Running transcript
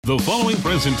The following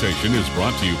presentation is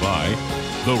brought to you by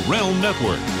The Realm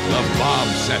Network. The Bob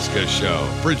Cesca Show,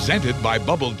 presented by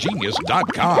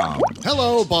BubbleGenius.com.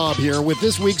 Hello, Bob here with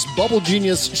this week's Bubble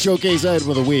Genius Showcase Item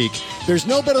of the Week. There's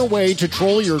no better way to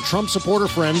troll your Trump supporter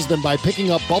friends than by picking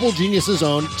up Bubble Genius's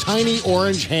own tiny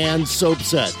orange hand soap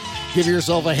set. Give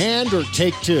yourself a hand or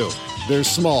take two. They're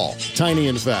small, tiny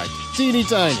in fact, teeny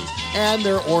tiny. And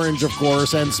they're orange, of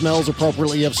course, and smells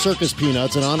appropriately of circus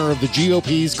peanuts in honor of the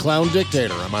GOP's clown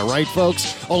dictator. Am I right,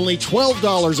 folks? Only $12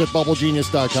 at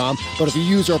BubbleGenius.com, but if you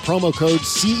use our promo code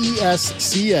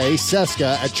CESCA,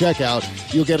 Cesca, at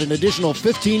checkout, you'll get an additional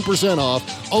 15%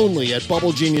 off only at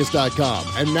BubbleGenius.com.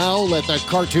 And now let the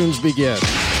cartoons begin.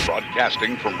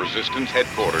 Broadcasting from Resistance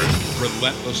headquarters,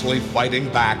 relentlessly fighting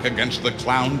back against the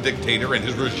clown dictator and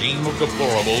his regime of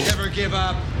deplorables. Never give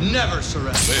up, never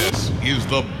surrender. This is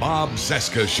the Bob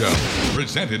Cesca Show,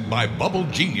 presented by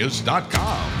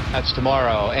BubbleGenius.com. That's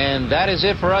tomorrow, and that is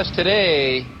it for us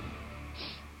today.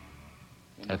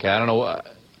 Okay, I don't know.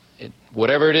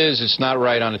 Whatever it is, it's not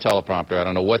right on the teleprompter. I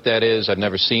don't know what that is. I've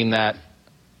never seen that.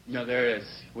 No, there is.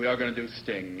 We are going to do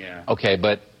Sting, yeah. Okay,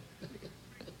 but...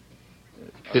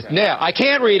 Okay. Yeah, I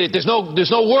can't read it. There's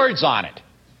no words on it.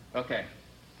 Okay.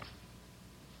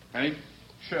 Honey?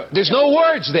 Sure. There's no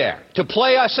words there. To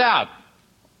play us out.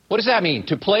 What does that mean?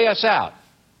 To play us out.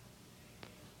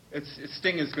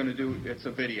 Sting is going to do, it's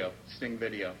a video. Sting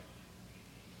video.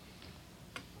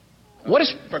 Okay. What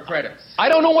is... For credits. I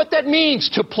don't know what that means,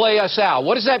 to play us out.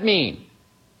 What does that mean?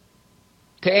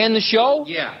 To end the show?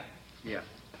 Yeah. Yeah.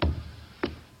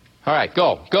 All right,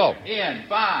 go. In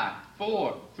 5,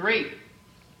 4, 3.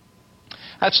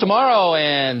 That's tomorrow,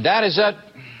 and that is it.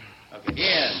 Okay.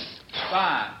 In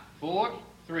 5, 4,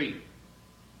 3.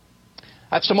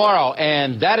 That's tomorrow,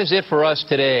 and that is it for us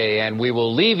today. And we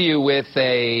will leave you with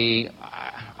a...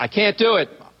 I can't do it.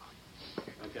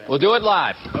 Okay. We'll do it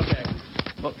live. Okay.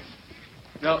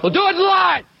 No. We'll do it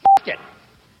live. F*** it.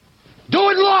 Do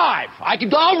it live.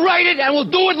 I'll write it, and we'll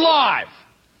do it live.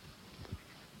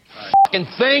 Right. Fucking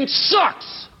thing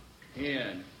sucks.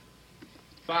 In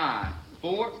 5,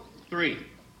 4, 3.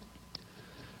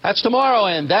 That's tomorrow,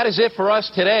 and that is it for us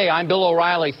today. I'm Bill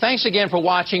O'Reilly. Thanks again for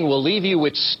watching. We'll leave you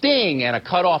with Sting and a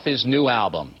cut off his new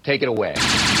album. Take it away.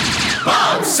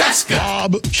 Bob Cesca.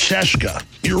 Bob Cesca.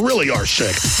 You really are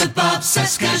sick. The Bob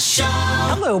Cesca Show.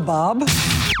 Hello, Bob.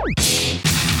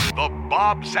 The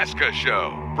Bob Cesca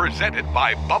Show, presented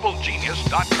by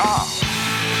BubbleGenius.com.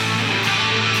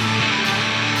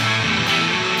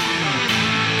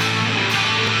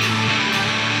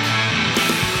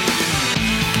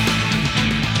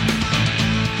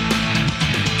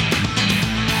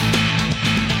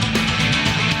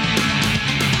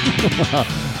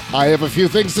 I have a few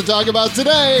things to talk about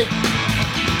today.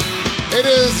 It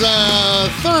is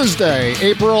Thursday,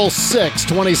 April 6,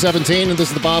 2017, and this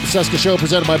is the Bob Cesca Show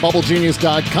presented by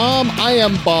BubbleGenius.com. I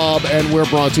am Bob, and we're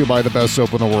brought to you by the best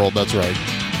soap in the world. That's right,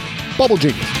 Bubble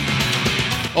Genius.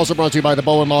 Also brought to you by the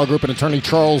Bowen Law Group and attorney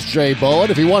Charles J. Bowen.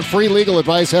 If you want free legal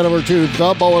advice, head over to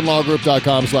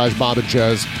thebowenlawgroup.com/Bob and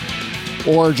Chez.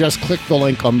 Or just click the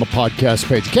link on the podcast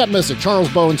page. You can't miss it. Charles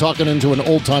Bowen talking into an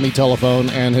old-timey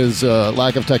telephone, and his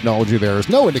lack of technology there is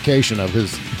no indication of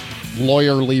his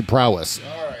lawyerly prowess.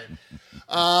 All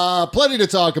right. Plenty to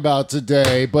talk about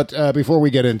today, but before we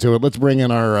get into it, let's bring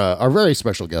in our very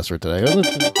special guest for today.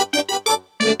 Let's do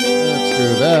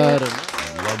that. I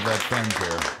love that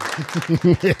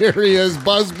fanfare. Here he is,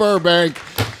 Buzz Burbank.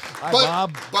 Hi,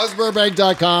 Bob.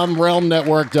 BuzzBurbank.com,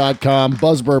 RealmNetwork.com,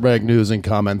 Buzz Burbank News and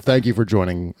Comment. Thank you for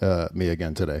joining me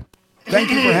again today.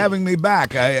 Thank you for having me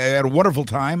back. I had a wonderful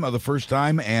time the first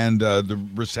time, and the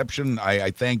reception, I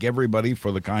thank everybody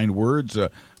for the kind words.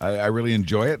 I really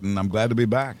enjoy it, and I'm glad to be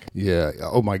back. Yeah.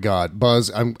 Oh, my God. Buzz,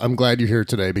 I'm glad you're here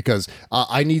today because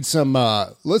I need some,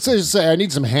 let's just say I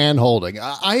need some hand-holding.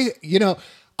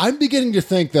 I'm beginning to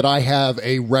think that I have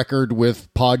a record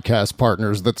with podcast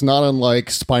partners that's not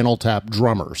unlike Spinal Tap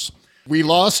drummers. We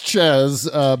lost Chez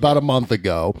about a month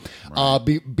ago.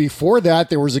 Right. Before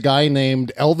that, there was a guy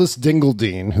named Elvis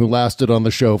Dingledine who lasted on the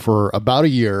show for about a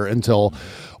year until,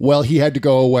 well, he had to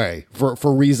go away for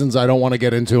reasons I don't want to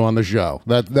get into on the show.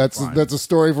 That's a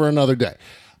story for another day.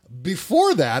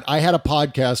 Before that, I had a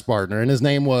podcast partner, and his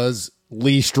name was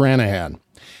Lee Stranahan.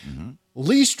 Mm-hmm.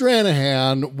 Lee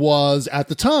Stranahan was, at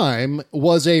the time,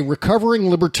 a recovering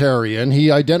libertarian.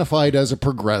 He identified as a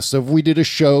progressive. We did a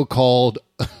show called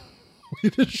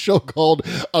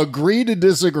Agree to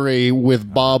Disagree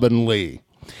with Bob and Lee.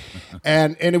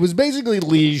 And it was basically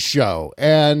Lee's show.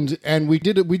 And we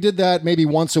did that maybe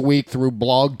once a week through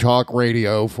Blog Talk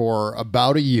Radio for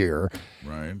about a year.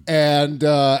 Right. And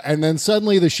then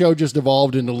suddenly the show just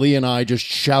evolved into Lee and I just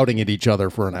shouting at each other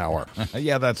for an hour.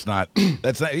 Yeah, that's not,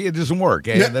 it doesn't work.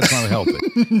 Eh? That's not healthy.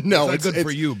 No, it's good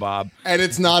for you, Bob. And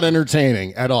it's not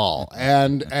entertaining at all.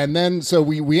 And then, so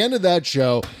we ended that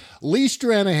show. Lee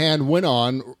Stranahan went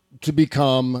on to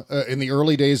become, in the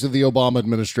early days of the Obama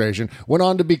administration, went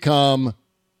on to become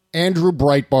Andrew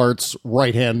Breitbart's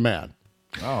right-hand man.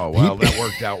 Oh, well, that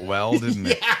worked out well, didn't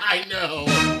it? Yeah, I know.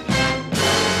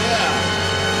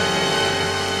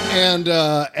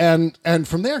 Yeah. And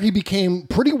from there he became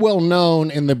pretty well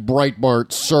known in the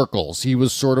Breitbart circles. He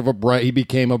was sort of he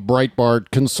became a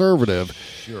Breitbart conservative.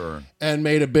 Sure. And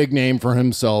made a big name for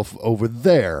himself over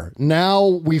there. Now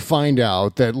we find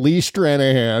out that Lee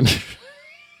Stranahan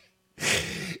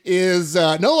is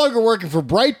no longer working for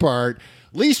Breitbart.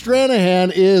 Lee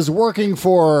Stranahan is working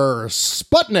for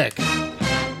Sputnik.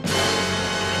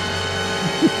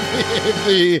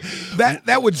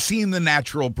 That would seem the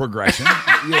natural progression,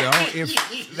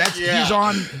 if that's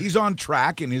he's on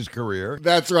track in his career.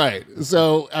 That's right.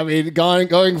 So I mean,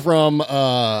 going from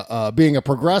being a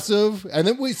progressive, and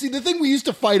then the thing we used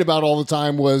to fight about all the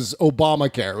time was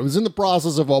Obamacare. It was in the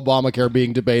process of Obamacare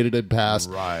being debated and passed,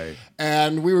 right?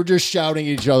 And we were just shouting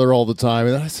at each other all the time.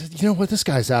 And I said, you know what, this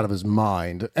guy's out of his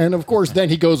mind. And of course, then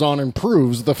he goes on and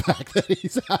proves the fact that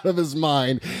he's out of his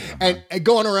mind, and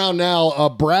going around now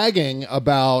bragging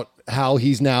about how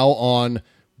he's now on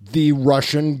the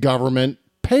Russian government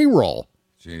payroll.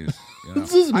 Jeez.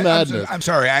 This is madness. I'm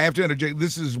sorry, I have to interject.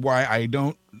 This is why I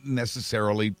don't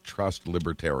necessarily trust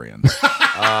libertarians.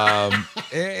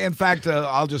 In fact,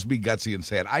 I'll just be gutsy and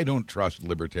say it. I don't trust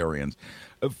libertarians.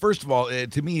 First of all,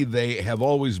 to me, they have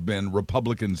always been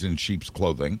Republicans in sheep's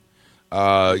clothing.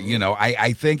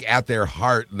 I think at their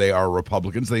heart they are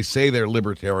Republicans. They say they're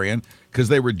libertarian because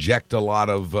they reject a lot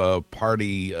of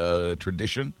party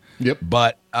tradition. Yep.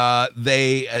 But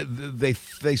they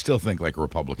still think like a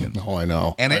Republican. Oh, I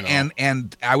know.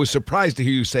 And I was surprised to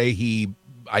hear you say he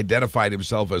identified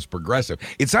himself as progressive.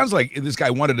 It sounds like this guy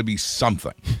wanted to be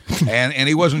something, and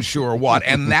he wasn't sure what.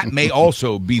 And that may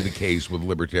also be the case with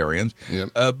libertarians. Yep.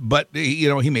 But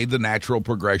he made the natural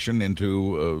progression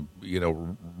into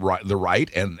the right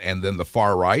and then the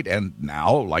far right, and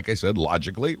now, like I said,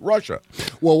 logically, Russia.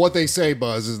 Well, what they say,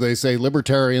 Buzz, is they say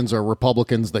libertarians are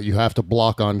Republicans that you have to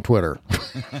block on Twitter.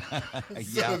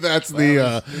 Yeah, that's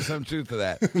there's some truth to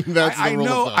that.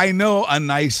 I know a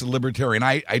nice libertarian.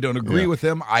 I don't agree with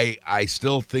him. I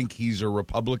still think he's a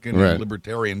Republican in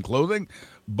libertarian clothing,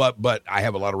 but I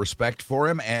have a lot of respect for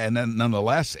him, and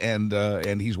nonetheless,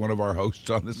 and he's one of our hosts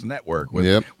on this network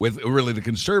with really the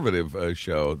conservative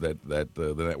show that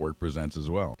the network presents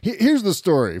as well. Here's the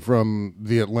story from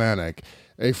The Atlantic.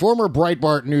 A former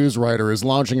Breitbart news writer is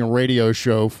launching a radio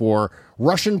show for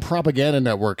Russian propaganda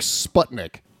network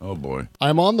Sputnik. Oh, boy.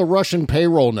 I'm on the Russian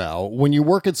payroll now. When you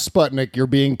work at Sputnik, you're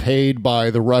being paid by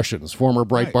the Russians. Former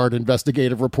Breitbart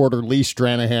investigative reporter Lee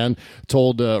Stranahan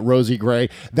told Rosie Gray,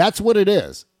 that's what it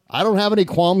is. I don't have any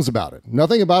qualms about it.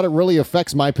 Nothing about it really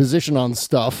affects my position on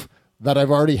stuff that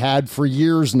I've already had for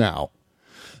years now.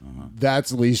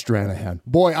 That's Lee Stranahan.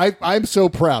 Boy, I'm so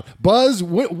proud. Buzz,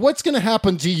 what's going to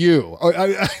happen to you?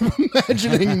 I'm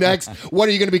imagining next. What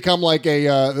are you going to become, like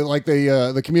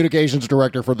the communications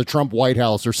director for the Trump White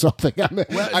House or something? I'm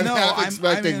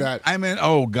expecting that.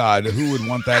 Oh God, who would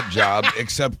want that job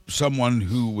except someone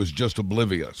who was just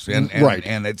oblivious? And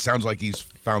it sounds like he's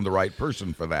found the right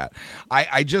person for that.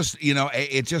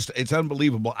 It's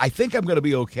unbelievable. I think I'm going to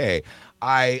be okay.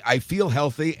 I feel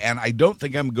healthy, and I don't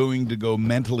think I'm going to go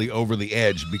mentally over the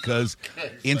edge because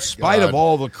in spite of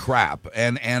all the crap,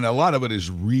 and a lot of it is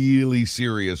really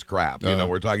serious crap,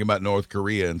 we're talking about North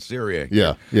Korea and Syria.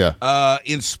 Yeah.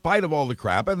 In spite of all the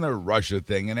crap and the Russia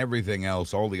thing and everything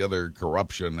else, all the other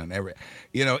corruption and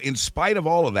in spite of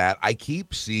all of that, I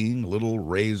keep seeing little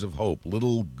rays of hope,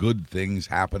 little good things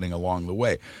happening along the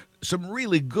way. Some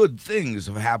really good things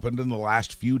have happened in the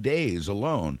last few days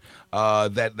alone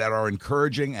that are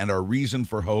encouraging and are reason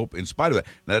for hope in spite of it.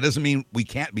 Now, that doesn't mean we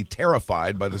can't be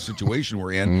terrified by the situation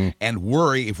we're in and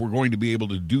worry if we're going to be able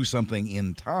to do something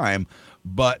in time.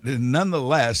 But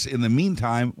nonetheless, in the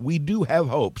meantime, we do have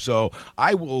hope. So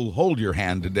I will hold your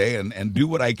hand today and do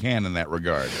what I can in that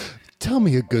regard. Tell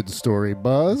me a good story,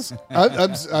 Buzz.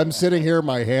 I'm sitting here,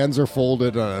 my hands are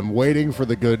folded, and I'm waiting for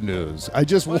the good news. I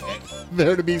just want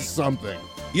there to be something.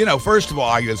 First of all,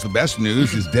 I guess the best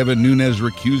news is Devin Nunes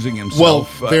recusing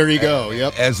himself. Well, there you go.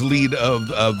 Yep. As lead of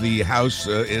the House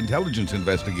intelligence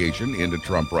investigation into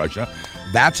Trump Russia.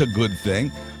 That's a good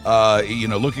thing.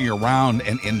 Looking around,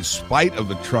 and in spite of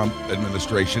the Trump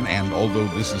administration, and although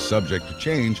this is subject to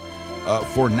change,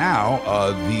 For now,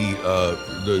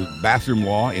 the bathroom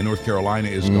law in North Carolina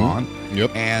is gone.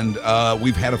 Yep. And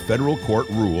we've had a federal court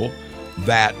rule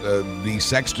that the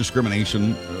sex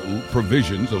discrimination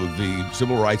provisions of the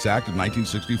Civil Rights Act of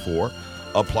 1964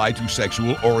 apply to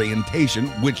sexual orientation,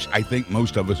 which I think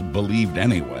most of us believed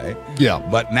anyway. Yeah.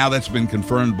 But now that's been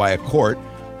confirmed by a court,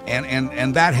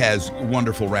 and that has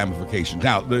wonderful ramifications.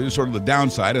 Now, there's sort of the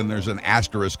downside, and there's an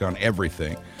asterisk on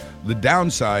everything. The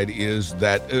downside is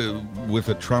that with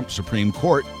a Trump Supreme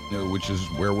Court, which is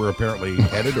where we're apparently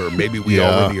headed, or maybe we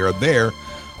already are there,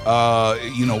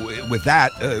 with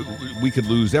that, we could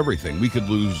lose everything. We could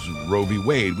lose Roe v.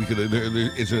 Wade. We could.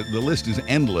 The list is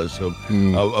endless of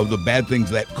the bad things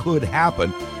that could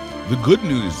happen. The good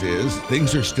news is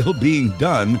things are still being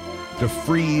done to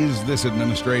freeze this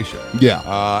administration.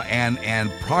 Yeah.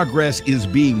 And progress is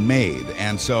being made,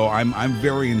 and so I'm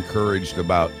very encouraged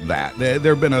about that. There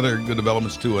have been other good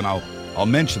developments too, and I'll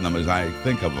mention them as I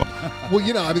think of them. Well,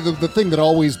 I mean, the thing that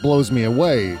always blows me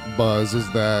away, Buzz,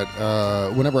 is that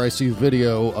whenever I see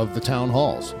video of the town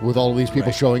halls with all of these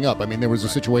people showing up, I mean, there was a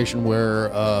situation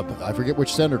where, I forget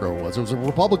which senator it was. It was a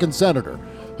Republican senator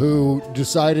who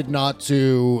decided not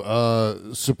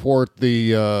to support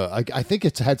the, I think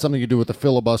it's had something to do with the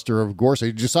filibuster of Gorsuch.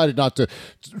 He decided not to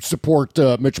support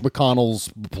Mitch McConnell's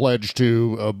pledge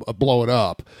to blow it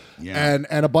up. Yeah.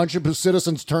 And a bunch of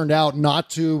citizens turned out not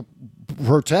to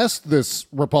protest this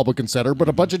Republican senator, but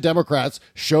a bunch of Democrats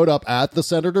showed up at the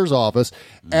senator's office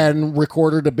and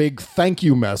recorded a big thank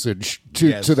you message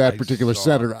to that particular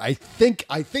senator. I think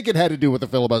it had to do with the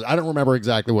filibuster. I don't remember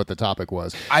exactly what the topic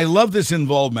was. I love this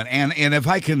involvement, and if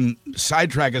I can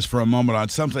sidetrack us for a moment on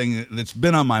something that's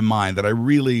been on my mind that I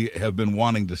really have been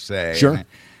wanting to say. Sure.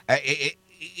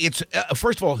 It's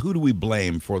first of all, who do we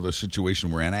blame for the situation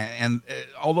we're in? And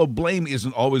although blame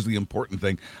isn't always the important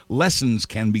thing, lessons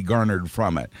can be garnered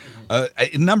from it.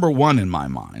 Number one in my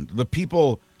mind, the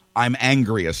people I'm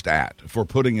angriest at for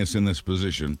putting us in this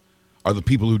position are the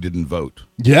people who didn't vote.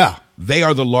 Yeah. They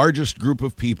are the largest group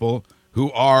of people who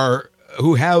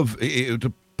have,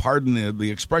 to pardon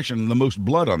the expression, the most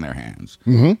blood on their hands.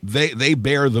 Mm-hmm. They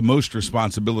bear the most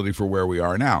responsibility for where we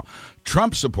are now.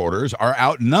 Trump supporters are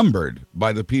outnumbered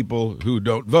by the people who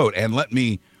don't vote. And let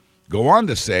me go on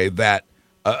to say that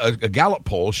a Gallup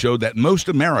poll showed that most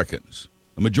Americans,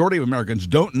 the majority of Americans,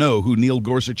 don't know who Neil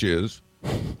Gorsuch is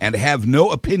and have no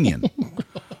opinion.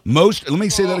 Let me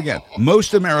say that again.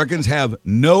 Most Americans have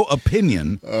no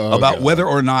opinion about whether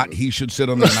or not he should sit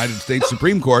on the United States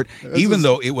Supreme Court, even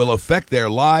though it will affect their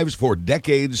lives for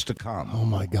decades to come. Oh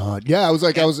my God! Yeah, I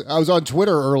was on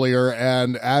Twitter earlier,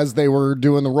 and as they were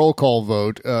doing the roll call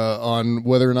vote on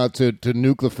whether or not to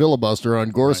nuke the filibuster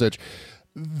on Gorsuch,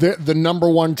 the number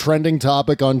one trending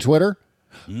topic on Twitter,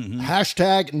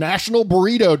 hashtag National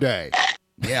Burrito Day.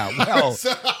 Yeah, well,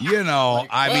 something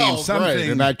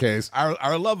in that case,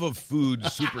 our love of food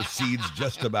supersedes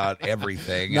just about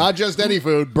everything. Not just any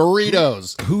food,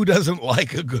 burritos. Who doesn't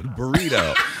like a good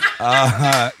burrito?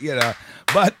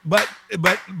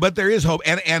 But there is hope.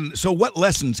 And so, what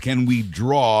lessons can we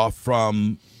draw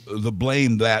from the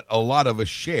blame that a lot of us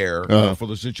share for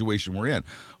the situation we're in?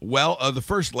 Well, the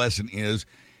first lesson is,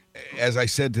 as I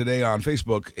said today on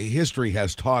Facebook, history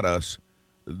has taught us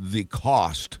the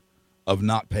cost of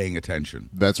not paying attention.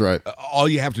 That's right. All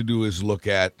you have to do is look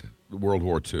at World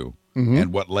War II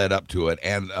and what led up to it,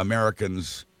 and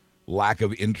Americans' lack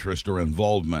of interest or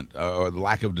involvement, or the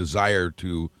lack of desire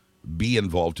to be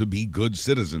involved, to be good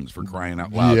citizens, for crying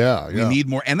out loud. Yeah. We need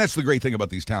more, and that's the great thing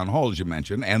about these town halls you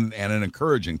mentioned, and an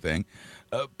encouraging thing.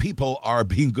 People are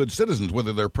being good citizens,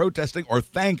 whether they're protesting or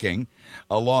thanking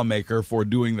a lawmaker for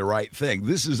doing the right thing.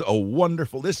 This is a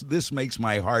wonderful. This makes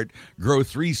my heart grow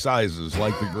 3 sizes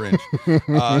like the Grinch.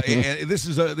 And this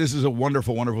is a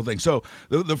wonderful, wonderful thing. So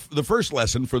the first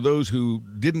lesson for those who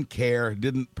didn't care,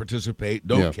 didn't participate,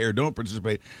 don't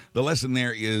participate. The lesson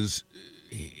there is,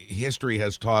 history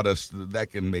has taught us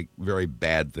that can make very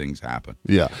bad things happen.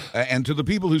 Yeah. And to the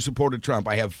people who supported Trump,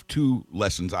 I have 2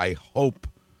 lessons I hope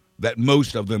that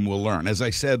most of them will learn. As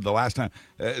I said the last time,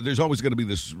 there's always going to be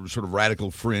this sort of radical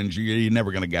fringe. You're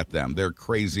never going to get them. They're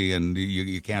crazy, and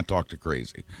you can't talk to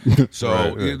crazy. So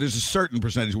right. There's a certain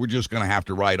percentage we're just going to have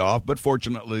to write off. But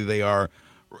fortunately, they are,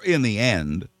 in the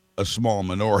end, a small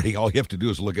minority. All you have to do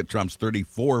is look at Trump's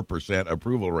 34%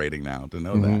 approval rating now to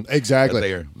know that. Exactly. That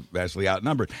they are vastly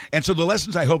outnumbered. And so the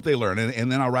lessons I hope they learn,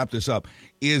 and then I'll wrap this up,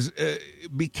 is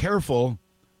be careful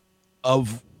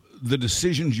of the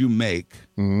decisions you make,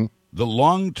 the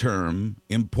long-term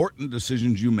important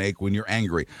decisions you make when you're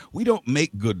angry. We don't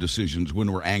make good decisions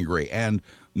when we're angry. And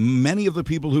many of the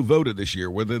people who voted this year,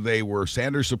 whether they were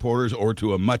Sanders supporters or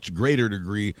to a much greater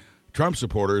degree Trump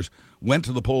supporters went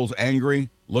to the polls angry,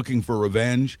 looking for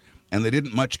revenge, and they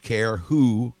didn't much care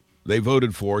who they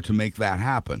voted for to make that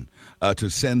happen, to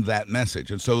send that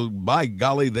message. And so, by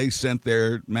golly, they sent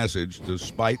their message to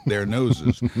spite their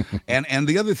noses. And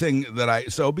the other thing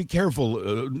so be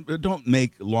careful. Don't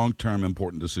make long-term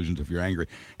important decisions if you're angry.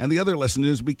 And the other lesson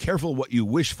is be careful what you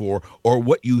wish for or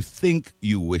what you think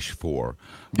you wish for.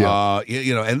 Yeah.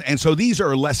 And so these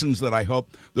are lessons that I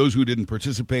hope those who didn't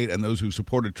participate and those who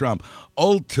supported Trump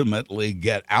ultimately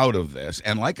get out of this.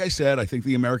 And like I said, I think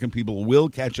the American people will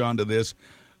catch on to this,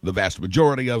 the vast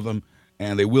majority of them,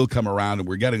 and they will come around, and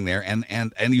we're getting there. And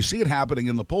you see it happening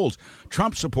in the polls.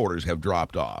 Trump supporters have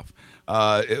dropped off.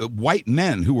 White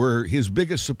men who were his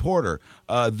biggest supporter,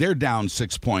 they're down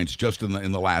 6 points just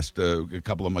in the last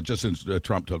couple of months, just since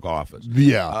Trump took office.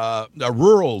 Yeah. A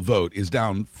rural vote is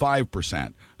down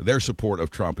 5%. Their support of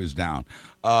Trump is down.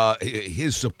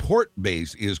 His support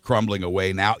base is crumbling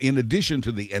away now, in addition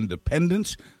to the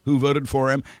independents who voted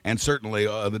for him, and certainly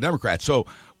the Democrats. So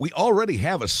we already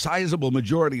have a sizable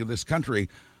majority of this country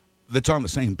that's on the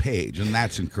same page, and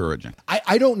that's encouraging.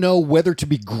 I don't know whether to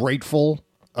be grateful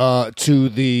to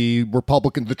the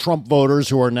the Trump voters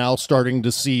who are now starting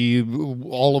to see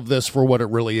all of this for what it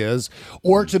really is,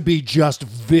 or to be just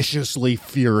viciously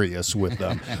furious with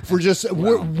them for just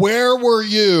where were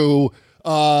you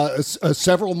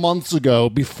several months ago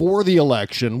before the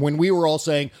election when we were all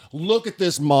saying, look at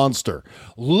this monster,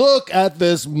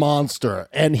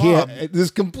 and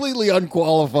this completely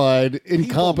unqualified,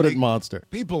 incompetent monster.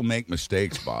 People make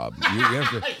mistakes, Bob. You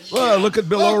have to look at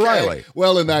Bill O'Reilly.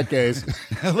 Well, in that case,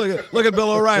 look at Bill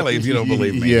O'Reilly if you don't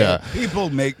believe me. Yeah, people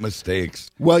make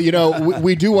mistakes. Well,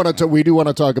 we do want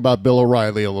to talk about Bill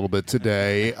O'Reilly a little bit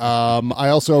today. I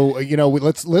also,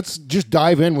 let's just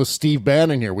dive in with Steve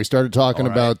Bannon here. We started talking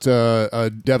about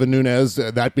Devin Nunes,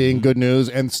 that being good news,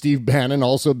 and Steve Bannon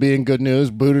also being good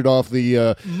news, booted off the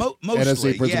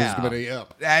NSC Principals Committee.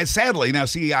 Yeah. Sadly, now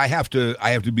see, I have to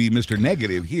be Mr.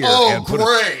 Negative here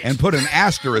and put an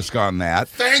asterisk on that.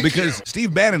 Because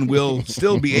Steve Bannon will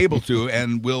still be able to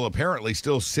and will apparently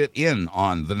still sit in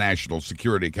on the National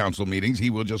Security Council meetings. He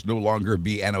will just no longer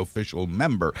be an official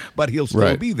member, but he'll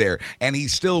still be there, and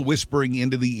he's still whispering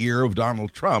into the ear of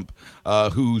Donald Trump,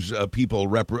 whose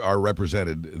people are represented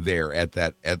there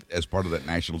as part of that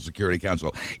National Security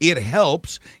Council. It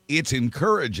helps. It's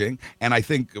encouraging, and I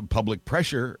think public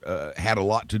pressure had a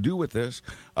lot to do with this.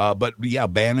 But yeah,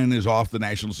 Bannon is off the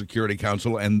National Security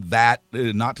Council, and that,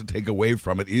 not to take away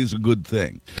from it, is a good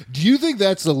thing. Do you think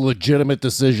that's a legitimate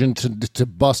decision to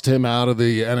bust him out of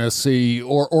the NSC,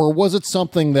 or was it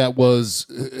something that was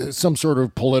some sort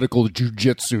of political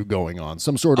jujitsu going on,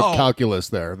 some sort of calculus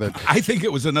there? I think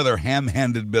it was another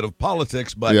ham-handed bit of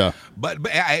politics,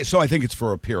 so I think it's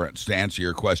for appearance, to answer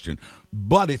your question.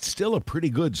 But it's still a pretty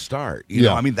good start. You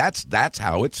know, I mean, that's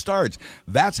how it starts.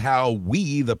 That's how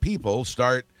we, the people,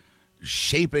 start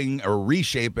shaping or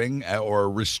reshaping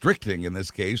or restricting, in this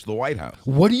case, the White House.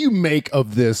 What do you make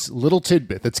of this little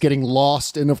tidbit that's getting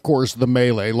lost in, of course, the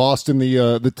melee, lost in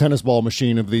the tennis ball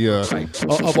machine of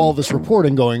of all this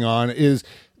reporting going on, is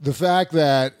the fact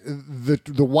that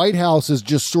the White House is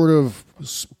just sort of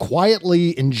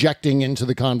quietly injecting into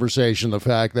the conversation the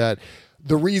fact that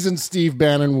the reason Steve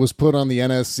Bannon was put on the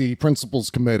NSC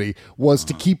Principals Committee was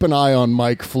to keep an eye on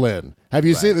Mike Flynn. Have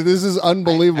you seen that? This is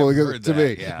unbelievable to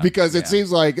me, because it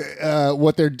seems like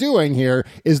what they're doing here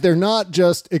is they're not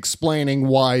just explaining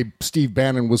why Steve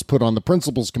Bannon was put on the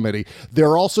Principals Committee.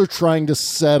 They're also trying to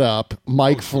set up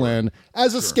Mike Flynn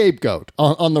as a scapegoat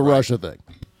on the Russia thing.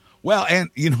 Well, and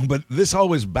but this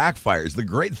always backfires. The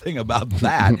great thing about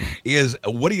that is,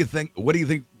 what do you think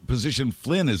position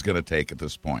Flynn is going to take at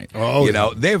this point?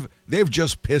 They've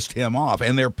just pissed him off,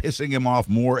 and they're pissing him off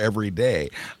more every day.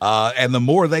 And the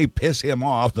more they piss him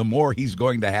off, the more he's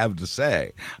going to have to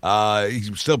say.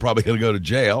 He's still probably going to go to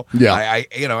jail. Yeah,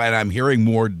 and I'm hearing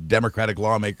more Democratic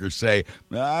lawmakers say,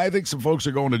 I think some folks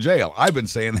are going to jail. I've been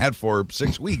saying that for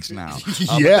 6 weeks now.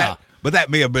 But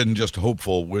that may have been just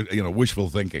hopeful, wishful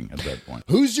thinking at that point.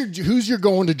 Who's your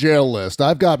going to jail list?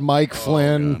 I've got Mike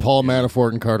Flynn, Paul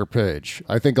Manafort, and Carter Page.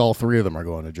 I think all three of them are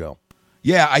going to jail.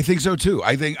 Yeah, I think so too.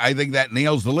 I think that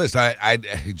nails the list.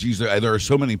 There are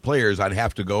so many players. I'd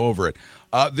have to go over it.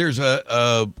 There's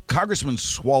a Congressman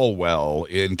Swalwell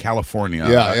in California.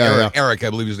 Eric, I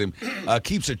believe his name,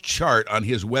 keeps a chart on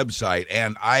his website,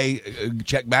 and I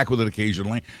check back with it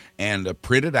occasionally and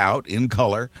print it out in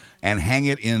color and hang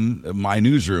it in my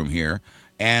newsroom here.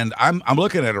 And I'm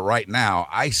looking at it right now.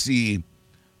 I see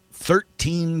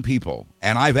 13 people,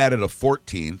 and I've added a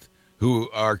 14th, who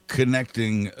are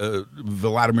connecting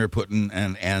Vladimir Putin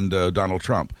and Donald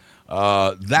Trump.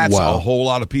 That's Wow. a whole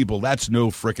lot of people. That's no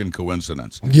frickin'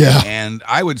 coincidence. Yeah. And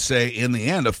I would say, in the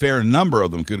end, a fair number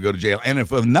of them could go to jail. And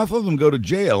if enough of them go to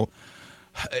jail,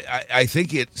 I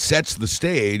think it sets the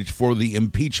stage for the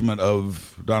impeachment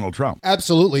of Donald Trump.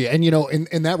 Absolutely. And,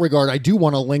 in that regard, I do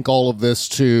want to link all of this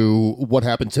to what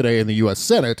happened today in the U.S.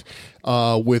 Senate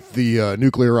with the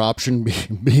nuclear option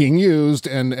being used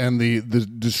and the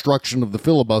destruction of the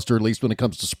filibuster, at least when it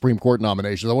comes to Supreme Court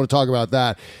nominations. I want to talk about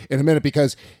that in a minute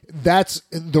because that's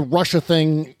the Russia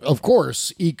thing, of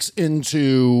course, ekes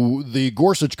into the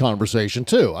Gorsuch conversation,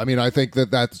 too. I mean, I think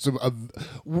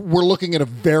we're looking at a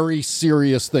very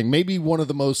serious thing, maybe one of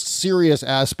the most serious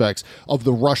aspects of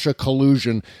the Russia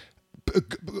collusion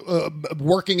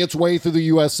working its way through the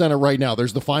U.S. Senate right now.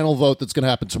 There's the final vote that's going to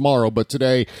happen tomorrow, but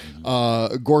today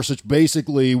Gorsuch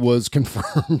basically was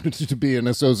confirmed to be an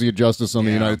associate justice on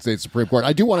the United States Supreme Court.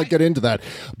 I do want to get into that,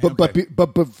 but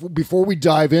before we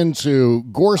dive into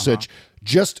Gorsuch,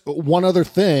 just one other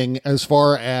thing as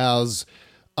far as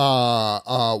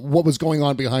what was going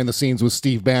on behind the scenes with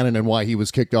Steve Bannon and why he was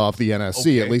kicked off the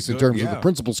NSC, at least in terms of the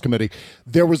Principals Committee.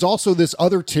 There was also this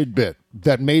other tidbit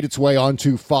that made its way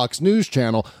onto Fox News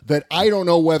Channel that I don't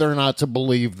know whether or not to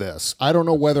believe this. I don't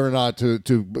know whether or not to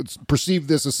perceive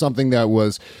this as something that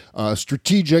was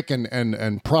strategic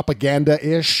and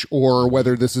propaganda-ish, or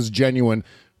whether this is genuine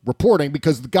reporting,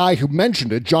 because the guy who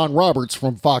mentioned it, John Roberts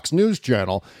from Fox News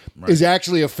Channel, is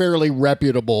actually a fairly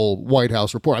reputable White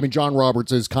House reporter. I mean, John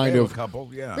Roberts is kind of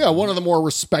one of the more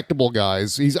respectable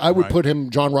guys. I would put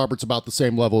John Roberts about the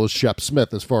same level as Shep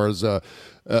Smith as far as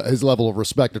his level of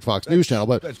respect at Fox News Channel.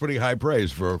 But that's pretty high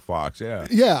praise for Fox, yeah.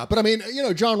 Yeah, but I mean,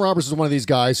 John Roberts is one of these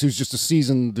guys who's just a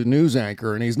seasoned news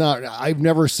anchor, and he's not. I've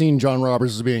never seen John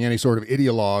Roberts as being any sort of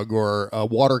ideologue or a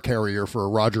water carrier for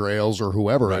Roger Ailes or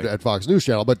whoever at Fox News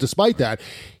Channel. But despite that,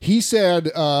 he said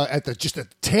at the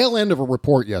tail end of a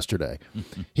report yesterday,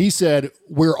 he said,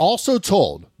 "We're also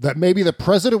told that maybe the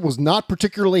president was not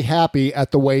particularly happy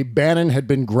at the way Bannon had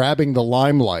been grabbing the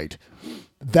limelight.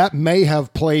 That may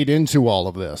have played into all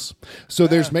of this." So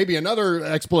there's maybe another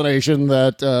explanation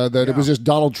that it was just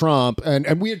Donald Trump.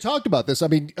 And we had talked about this, I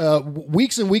mean,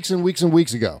 weeks and weeks and weeks and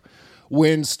weeks ago,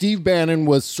 when Steve Bannon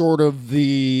was sort of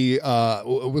being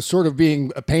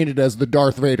painted as the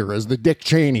Darth Vader, as the Dick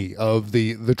Cheney of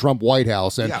the Trump White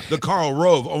House. And the Karl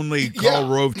Rove, only Karl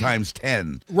Rove times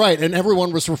 10. Right, and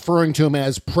everyone was referring to him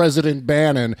as President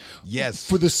Bannon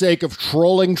for the sake of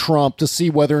trolling Trump to see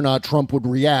whether or not Trump would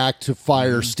react to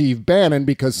fire Steve Bannon,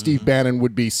 because Steve Bannon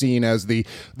would be seen as the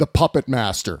puppet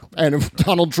master. And if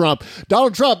Donald Trump,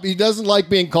 he doesn't like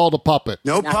being called a puppet.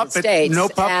 No puppet. No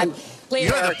puppet.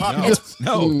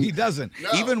 No, he doesn't.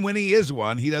 No. Even when he is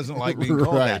one, he doesn't like being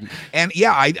called that. And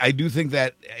I do think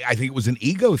that, I think it was an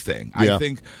ego thing. I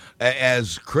think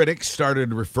as critics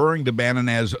started referring to Bannon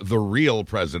as the real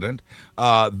president,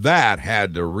 that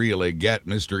had to really get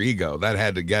Mr. Ego. That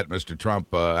had to get Mr.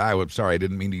 Trump. I'm sorry, I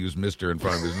didn't mean to use Mr. in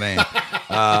front of his name.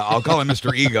 I'll call him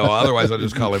Mr. Ego. Otherwise, I'll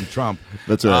just call him Trump.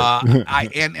 That's right.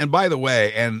 And by the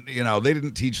way, they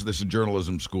didn't teach this in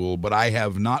journalism school, but I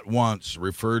have not once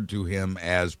referred to him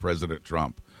as President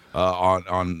Trump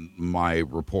on my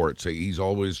reports. He's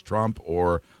always Trump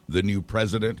or the new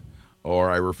president, or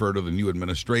I refer to the new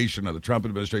administration or the Trump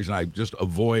administration. I just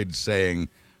avoid saying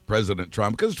President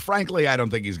Trump, because frankly, I don't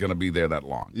think he's going to be there that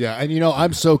long. Yeah, and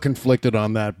I'm so conflicted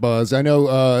on that, Buzz. I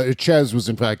know Ches was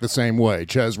in fact the same way.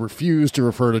 Ches refused to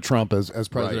refer to Trump as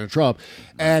President Trump,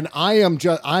 and I'm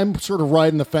sort of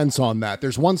riding the fence on that.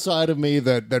 There's one side of me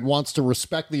that wants to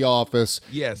respect the office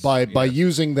by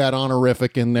using that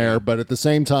honorific in there, but at the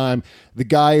same time, the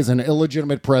guy is an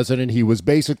illegitimate president. He was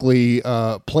basically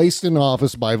placed in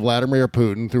office by Vladimir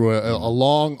Putin through a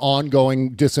long,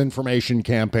 ongoing disinformation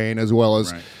campaign, as well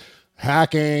as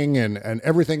hacking and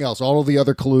everything else, all of the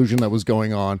other collusion that was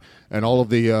going on, and all of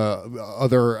the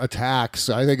other attacks.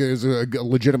 I think it was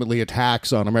legitimately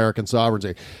attacks on American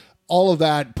sovereignty. All of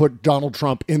that put Donald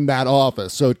Trump in that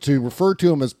office. So to refer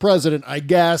to him as president, I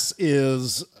guess,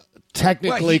 is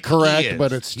technically correct,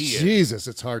 but it's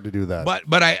it's hard to do that.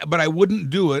 But I wouldn't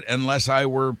do it unless I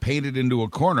were painted into a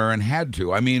corner and had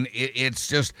to. I mean, it's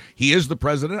just, he is the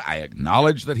president. I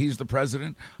acknowledge that he's the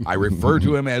president. I refer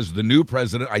to him as the new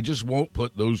president. I just won't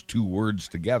put those two words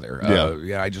together.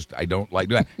 I don't like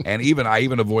that. And I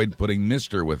even avoid putting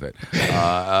Mr. with it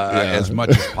as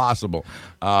much as possible.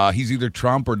 He's either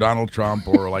Trump or Donald Trump,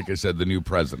 or, like I said, the new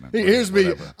president. Here's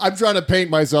me. I'm trying to paint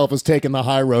myself as taking the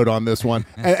high road on this one.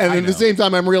 And at the same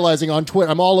time, I'm realizing on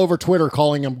Twitter, I'm all over Twitter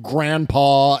calling him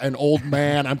grandpa and old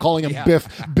man. I'm calling him Biff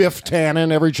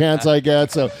Tannen every chance I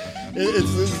get. So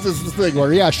It's this thing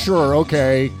where, yeah, sure,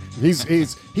 okay,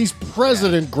 he's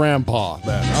President Grandpa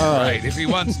then. All right, if he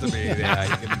wants to be, yeah,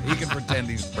 he can pretend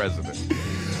he's president.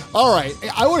 All right,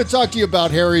 I want to talk to you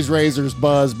about Harry's Razors,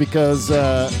 Buzz, because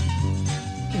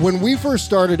when we first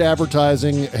started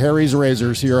advertising Harry's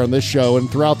Razors here on this show and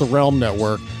throughout the Realm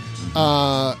Network,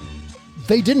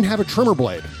 they didn't have a trimmer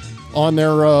blade on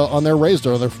their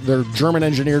razor, their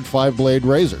German-engineered 5-blade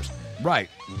razors. Right.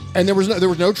 And there was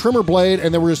no trimmer blade,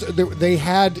 and they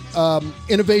had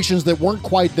innovations that weren't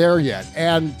quite there yet.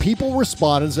 And people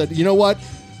responded and said, you know what?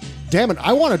 Damn it,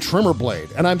 I want a trimmer blade.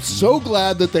 And I'm so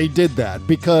glad that they did that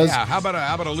because... Yeah, how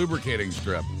about a lubricating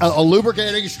strip? A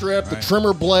lubricating strip, right. The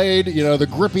trimmer blade, the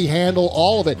grippy handle,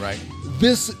 all of it. Right.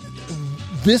 This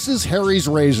is Harry's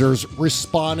Razors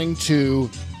responding to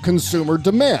consumer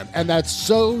demand, and that's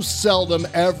so seldom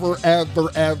ever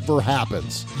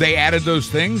happens. They added those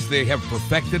things. They have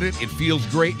perfected it. It feels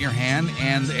great in your hand,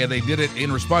 and they did it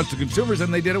in response to consumers,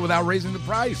 and they did it without raising the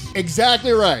price.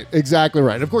 Exactly right.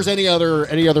 Of course, any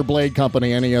other blade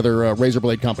company, any other razor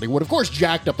blade company would, of course,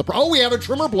 jacked up the price. Oh, we have a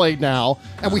trimmer blade now,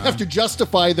 and we have to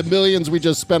justify the millions we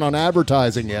just spent on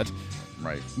advertising it.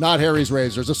 Right. Not Harry's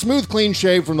Razors. A smooth, clean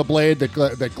shave from the blade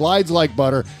that glides like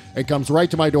butter and comes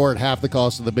right to my door at half the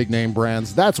cost of the big-name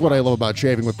brands. That's what I love about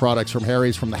shaving with products from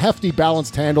Harry's, from the hefty,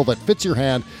 balanced handle that fits your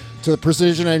hand to the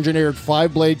precision-engineered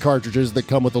 5-blade cartridges that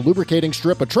come with a lubricating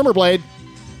strip, a trimmer blade,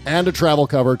 and a travel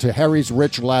cover to Harry's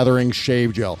rich, lathering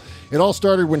shave gel. It all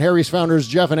started when Harry's founders,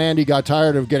 Jeff and Andy, got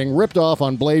tired of getting ripped off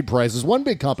on blade prices. One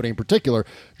big company in particular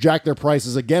jacked their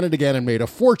prices again and again and made a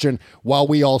fortune while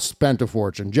we all spent a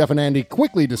fortune. Jeff and Andy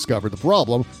quickly discovered the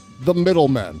problem: the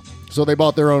middlemen. So they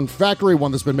bought their own factory,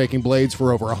 one that's been making blades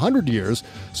for over 100 years,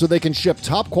 so they can ship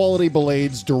top-quality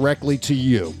blades directly to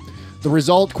you. The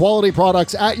result, quality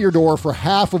products at your door for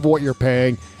half of what you're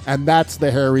paying, and that's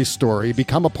the Harry's story.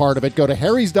 Become a part of it. Go to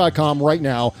harrys.com right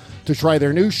now to try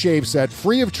their new shave set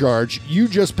free of charge. You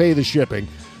just pay the shipping.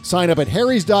 Sign up at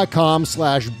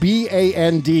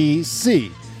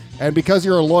harrys.com/BANDC. And because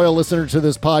you're a loyal listener to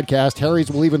this podcast, Harry's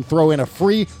will even throw in a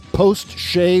free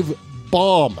post-shave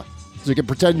balm, so you can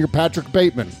pretend you're Patrick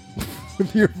Bateman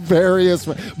with your various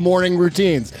morning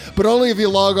routines. But only if you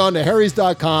log on to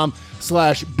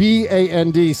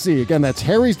harrys.com/BANDC. Again, that's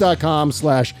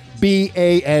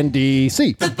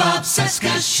harrys.com/BANDC. The Bob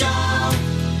Cesca Show.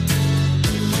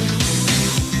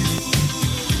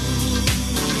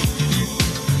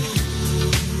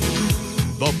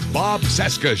 The Bob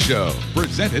Cesca Show,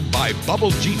 presented by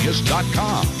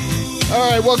BubbleGenius.com. All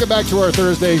right, welcome back to our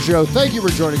Thursday show. Thank you for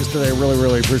joining us today. Really,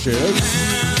 really appreciate it.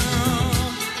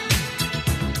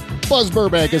 Buzz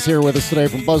Burbank is here with us today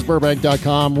from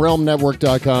BuzzBurbank.com,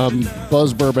 RealmNetwork.com,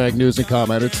 Buzz Burbank News and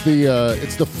Comment. It's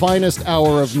the finest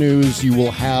hour of news you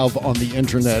will have on the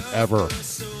internet ever.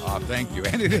 Oh, thank you.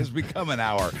 And it has become an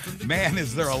hour. Man,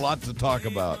 is there a lot to talk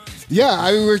about. Yeah,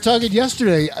 we were talking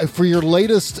yesterday. For your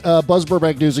latest Buzz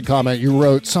Burbank News and Comment, you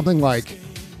wrote something like,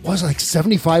 what was it, like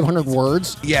 7,500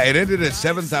 words? Yeah, it ended at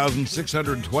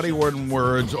 7,621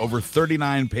 words, over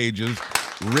 39 pages,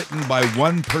 written by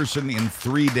one person in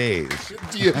 3 days.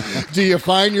 Do you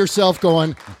find yourself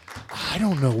going, I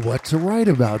don't know what to write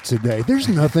about today. There's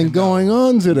nothing going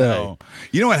on today. No.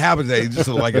 You know what happens? Just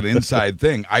like an inside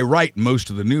thing. I write most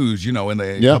of the news, in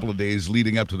the couple of days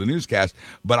leading up to the newscast,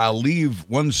 but I'll leave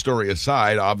one story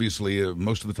aside. Obviously,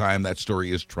 most of the time that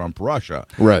story is Trump-Russia.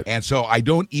 Right. And so I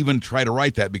don't even try to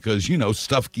write that because,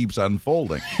 stuff keeps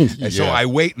unfolding. And so I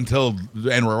wait until,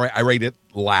 and I write it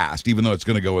last, even though it's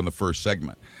going to go in the first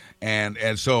segment. And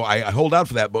so I hold out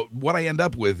for that. But what I end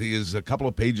up with is a couple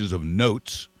of pages of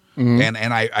notes. Mm-hmm.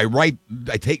 And I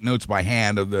take notes by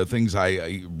hand of the things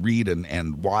I read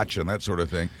and watch and that sort of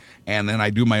thing. And then I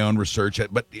do my own research.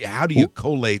 But how do you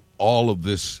collate all of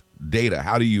this data?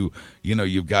 How do you've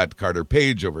got Carter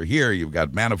Page over here, you've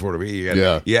got Manafort over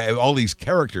here, you got, all these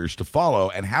characters to follow.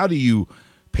 And how do you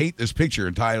paint this picture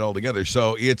and tie it all together?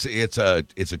 So it's a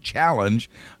challenge,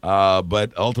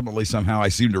 but ultimately somehow I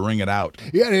seem to wring it out.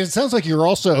 Yeah, and it sounds like you're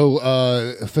also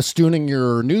festooning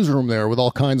your newsroom there with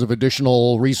all kinds of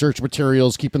additional research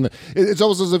materials. It's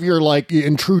almost as if you're like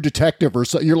in True Detective, or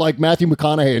so. You're like Matthew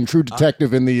McConaughey in True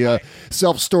Detective in the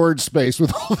self-storage space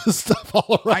with all this stuff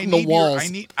all around the walls.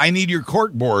 I need your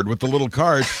cork board with the little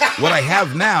cards. What I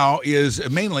have now is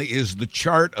mainly the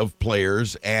chart of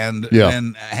players, and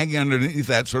then hanging underneath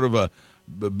that sort of a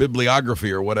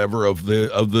bibliography or whatever of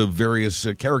the various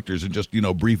characters, and just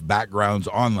brief backgrounds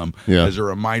on them as a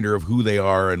reminder of who they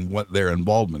are and what their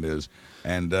involvement is.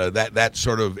 And that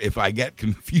sort of, if I get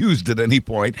confused at any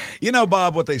point,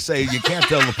 Bob, what they say, you can't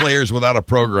tell the players without a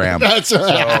program. That's right.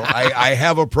 So I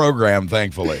have a program,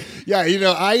 thankfully. Yeah,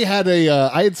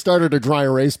 I had started a dry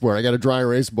erase board. I got a dry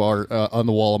erase board on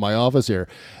the wall of my office here,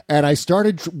 and I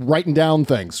started writing down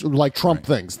things like Trump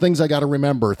things I got to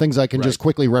remember, things I can just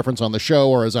quickly reference on the show,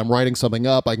 or as I'm writing something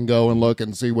up, I can go and look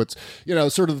and see what's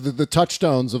sort of the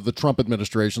touchstones of the Trump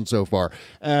administration so far.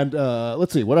 And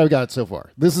let's see what I've got so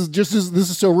far. This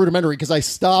is so rudimentary because I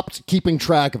stopped keeping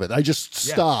track of it. I just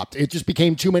stopped. It just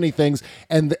became too many things,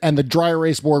 and the dry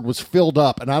erase board was filled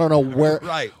up, and I don't know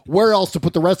where else to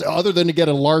put the rest other than to get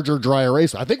a larger dry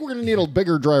erase. I think we're going to need a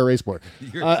bigger dry erase board.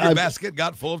 Your basket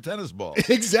got full of tennis balls.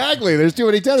 Exactly. There's too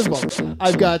many tennis balls.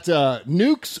 I've got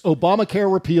nukes,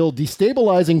 Obamacare repeal,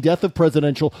 destabilizing death of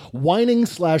presidential,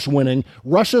 whining/winning,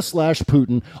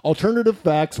 Russia/Putin, alternative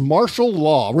facts, martial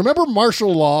law. Remember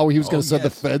martial law? Where he was going to send the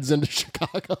feds into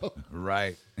Chicago.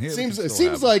 Right.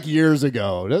 Seems like years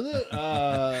ago, doesn't it?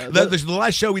 The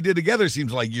last show we did together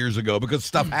seems like years ago because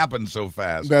stuff happened so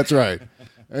fast. That's right.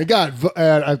 I've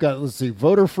got, let's see,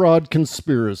 voter fraud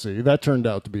conspiracy. That turned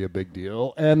out to be a big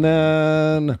deal. And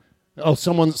then,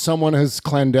 someone has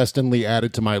clandestinely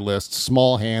added to my list,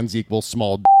 small hands equals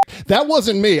small d. That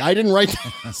wasn't me. I didn't write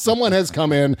that. Someone has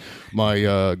come in, my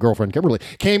girlfriend Kimberly,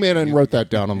 came in and wrote that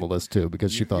down on the list too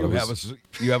because she thought it was...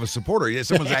 You have a supporter. Yeah,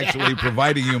 someone's actually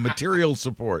providing you material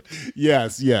support.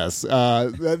 Yes.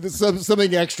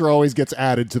 Something extra always gets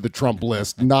added to the Trump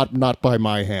list, not by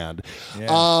my hand.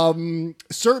 Yeah.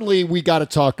 Certainly, we got to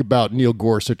talk about Neil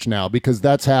Gorsuch now because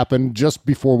that's happened just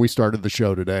before we started the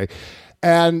show today.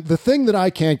 And the thing that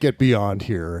I can't get beyond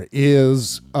here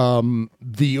is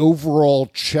the overall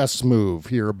chess move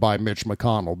here by Mitch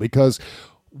McConnell, because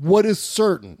what is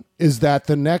certain is that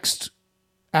the next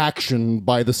action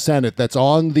by the Senate that's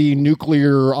on the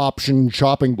nuclear option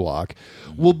chopping block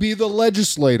will be the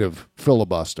legislative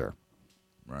filibuster.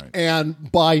 Right.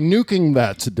 And by nuking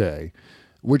that today,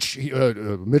 which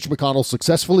Mitch McConnell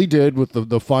successfully did with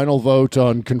the final vote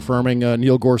on confirming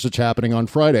Neil Gorsuch happening on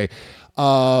Friday,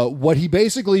 what he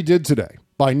basically did today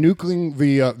by nuking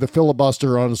the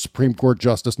filibuster on Supreme Court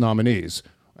justice nominees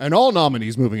and all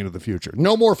nominees moving into the future,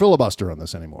 no more filibuster on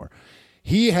this anymore.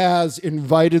 He has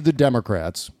invited the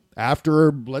Democrats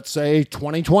after, let's say,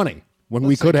 2020, when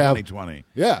we could have 2020.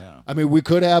 Yeah. I mean, we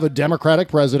could have a Democratic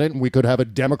president and we could have a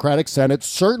Democratic Senate,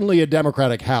 certainly a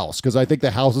Democratic House, because I think the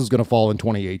House is going to fall in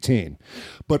 2018.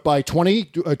 But by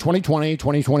 2020,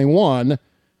 2021,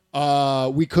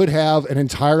 we could have an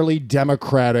entirely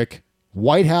Democratic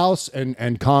White House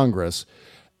and Congress,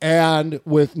 and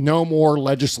with no more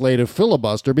legislative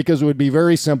filibuster, because it would be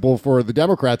very simple for the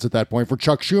Democrats at that point, for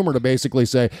Chuck Schumer to basically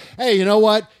say, hey, you know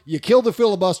what? You killed the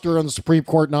filibuster on the Supreme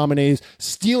Court nominees,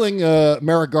 stealing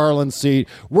Merrick Garland's seat.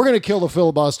 We're going to kill the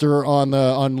filibuster on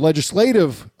the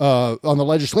legislative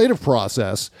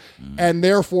process, and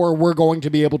therefore we're going to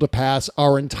be able to pass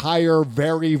our entire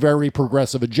very, very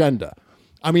progressive agenda.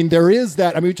 I mean, there is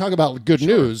that. I mean, we talk about good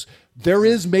news. There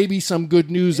is maybe some good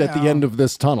news at the end of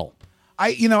this tunnel.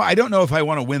 I don't know if I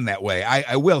want to win that way.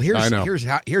 I will.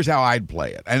 Here's how I'd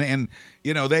play it. And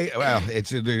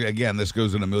it's again, this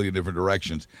goes in a million different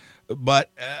directions.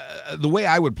 But the way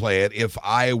I would play it, if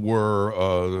I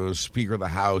were Speaker of the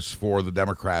House for the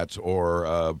Democrats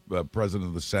or President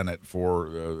of the Senate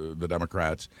for the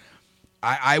Democrats,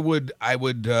 I would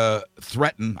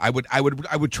threaten. I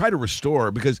would try to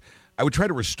restore, because I would try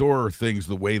to restore things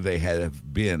the way they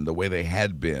had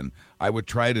been. I would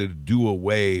try to do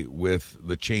away with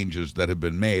the changes that have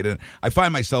been made. And I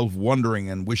find myself wondering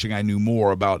and wishing I knew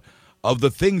more about, of the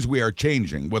things we are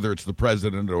changing, whether it's the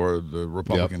president or the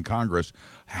Republican Congress,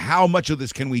 how much of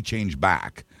this can we change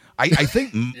back? I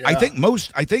think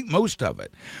most of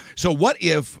it. So what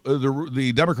if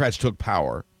the Democrats took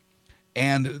power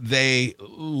and they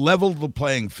leveled the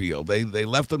playing field? They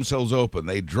left themselves open.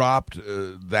 They dropped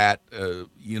that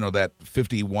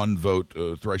 51 vote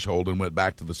threshold and went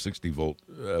back to the 60 vote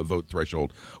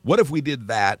threshold. What if we did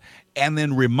that and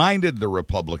then reminded the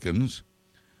Republicans,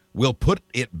 we'll put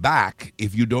it back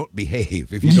if you don't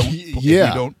behave, if you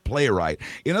don't play right.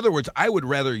 In other words, I would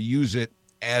rather use it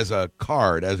as a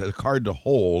card to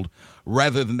hold,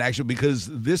 rather than action, because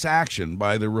this action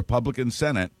by the Republican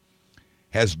Senate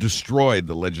has destroyed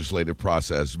the legislative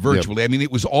process virtually. Yep. I mean,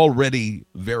 it was already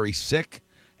very sick,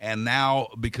 and now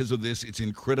because of this, it's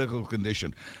in critical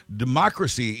condition.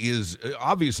 Democracy is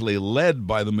obviously led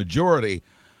by the majority,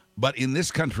 but in this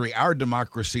country, our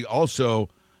democracy also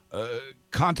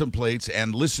contemplates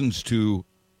and listens to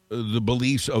the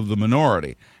beliefs of the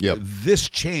minority. Yep. This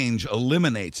change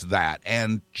eliminates that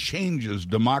and changes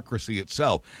democracy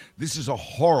itself. This is a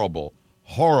horrible,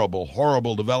 horrible,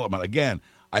 horrible development. Again,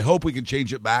 I hope we can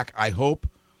change it back. I hope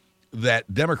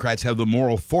that Democrats have the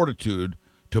moral fortitude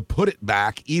to put it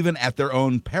back, even at their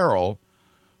own peril,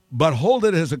 but hold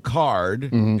it as a card,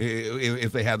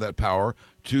 if they have that power,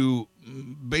 to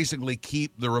basically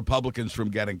keep the Republicans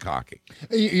from getting cocky.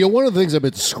 You know, one of the things I've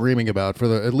been screaming about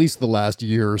for at least the last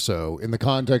year or so in the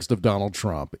context of Donald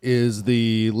Trump is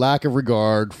the lack of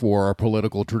regard for our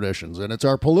political traditions. And it's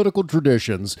our political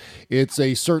traditions, it's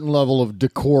a certain level of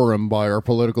decorum by our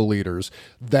political leaders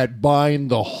that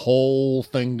bind the whole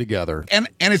thing together. And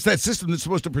it's that system that's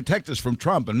supposed to protect us from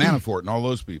Trump and Manafort and all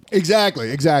those people.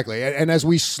 Exactly. And as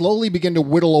we slowly begin to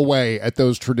whittle away at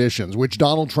those traditions, which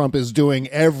Donald Trump is doing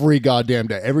every goddamn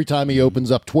day. Every time he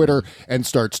opens up Twitter and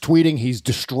starts tweeting, he's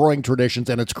destroying traditions,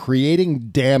 and it's creating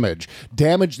damage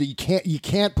that you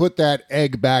can't put that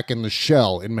egg back in the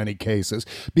shell in many cases,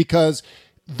 because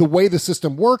the way the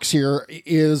system works here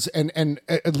is, and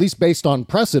at least based on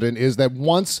precedent, is that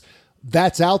once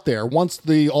that's out there, once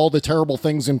all the terrible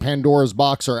things in Pandora's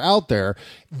box are out there,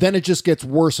 then it just gets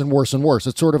worse and worse and worse.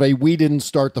 It's sort of a we didn't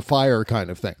start the fire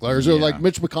kind of thing. Like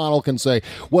Mitch McConnell can say,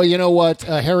 well, you know what?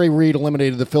 Harry Reid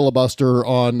eliminated the filibuster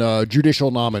on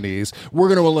judicial nominees. We're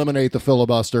going to eliminate the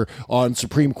filibuster on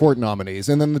Supreme Court nominees.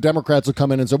 And then the Democrats will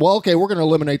come in and say, well, okay, we're going to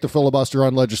eliminate the filibuster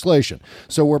on legislation.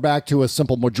 So we're back to a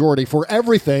simple majority for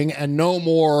everything and no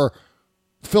more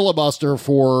filibuster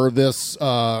for this,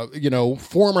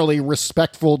 formerly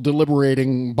respectful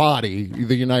deliberating body,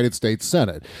 the United States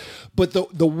Senate. But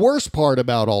the worst part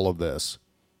about all of this,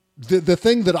 the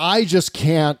thing that I just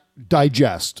can't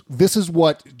digest, this is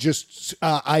what just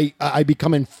I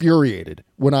become infuriated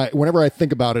whenever I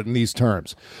think about it in these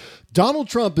terms. Donald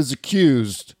Trump is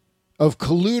accused of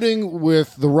colluding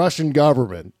with the Russian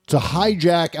government to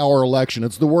hijack our election.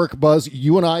 It's the work, Buzz,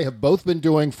 you and I have both been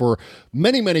doing for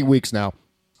many, many weeks now,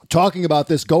 talking about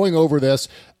this, going over this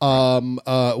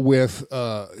with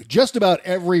just about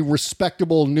every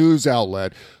respectable news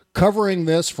outlet, covering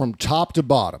this from top to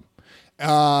bottom.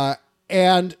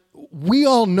 And we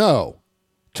all know,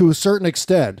 to a certain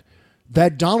extent,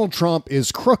 that Donald Trump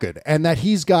is crooked and that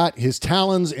he's got his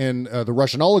talons in the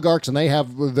Russian oligarchs and they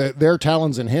have their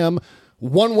talons in him.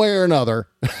 One way or another,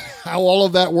 how all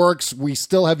of that works, we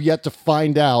still have yet to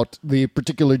find out the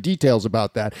particular details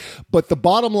about that. But the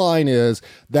bottom line is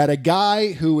that a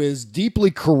guy who is deeply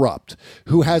corrupt,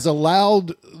 who has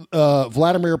allowed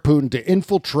Vladimir Putin to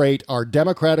infiltrate our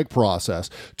democratic process,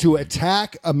 to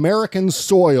attack American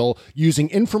soil using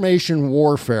information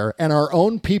warfare and our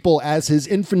own people as his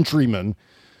infantrymen,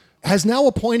 has now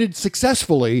appointed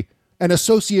successfully an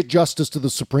associate justice to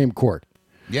the Supreme Court.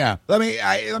 Yeah, let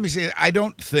me say, I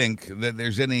don't think that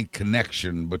there's any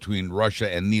connection between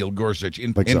Russia and Neil Gorsuch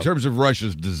in terms of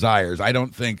Russia's desires. I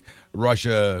don't think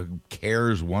Russia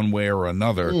cares one way or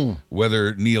another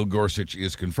whether Neil Gorsuch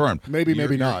is confirmed. Maybe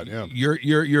not. Yeah.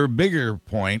 Your bigger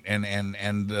point, and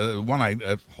one I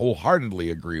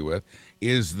wholeheartedly agree with,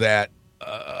 is that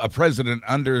a president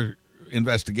under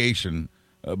investigation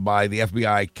by the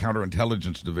FBI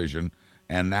Counterintelligence Division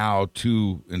and now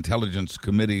 2 intelligence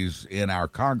committees in our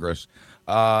Congress,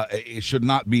 it should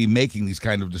not be making these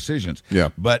kind of decisions.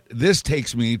 Yeah. But this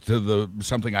takes me to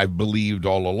something I've believed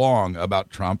all along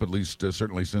about Trump, at least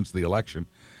certainly since the election,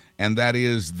 and that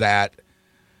is that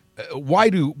why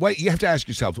you have to ask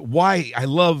yourself, why, I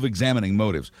love examining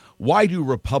motives, why do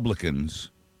Republicans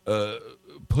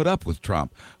put up with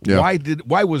Trump? Yeah.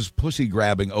 Why was pussy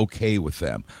grabbing okay with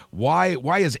them? Why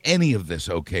is any of this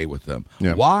okay with them?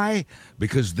 Yeah. Why?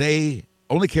 Because they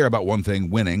only care about one thing,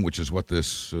 winning, which is what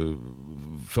this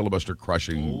filibuster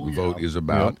crushing vote is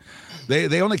about. Yeah.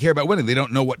 They only care about winning. They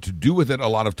don't know what to do with it a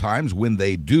lot of times. When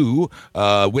they do,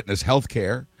 witness health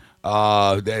care.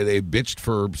 They bitched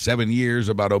for 7 years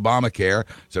about Obamacare,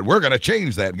 said, we're going to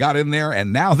change that, got in there,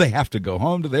 and now they have to go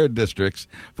home to their districts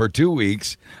for 2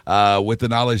 weeks with the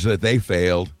knowledge that they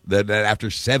failed, that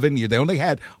after 7 years, they only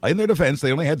had, in their defense,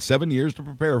 they only had 7 years to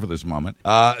prepare for this moment.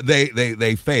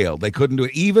 They failed. They couldn't do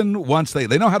it. Even once they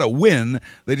know how to win,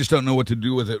 they just don't know what to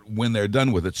do with it when they're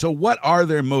done with it. So what are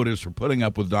their motives for putting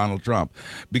up with Donald Trump?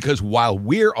 Because while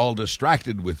we're all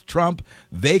distracted with Trump,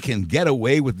 they can get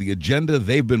away with the agenda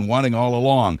they've been wanting all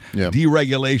along. Yeah.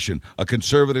 Deregulation, a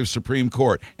conservative Supreme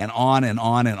Court, and on and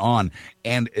on and on.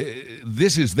 And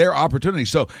this is their opportunity.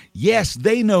 So, yes,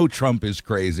 they know Trump is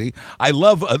crazy. I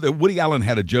love Woody Allen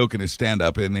had a joke in his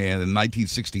stand-up in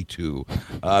 1962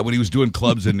 when he was doing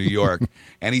clubs in New York.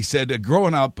 And he said,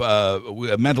 growing up,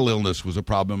 mental illness was a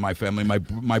problem in my family.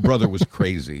 My brother was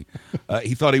crazy.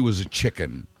 He thought he was a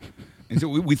chicken. And so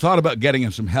we thought about getting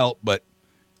him some help, but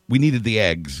we needed the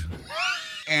eggs.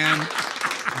 And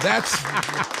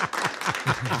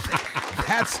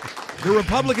The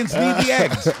Republicans need the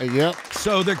eggs. Yep.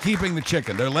 So they're keeping the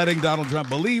chicken. They're letting Donald Trump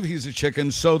believe he's a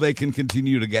chicken so they can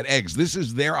continue to get eggs. This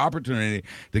is their opportunity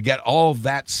to get all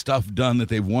that stuff done that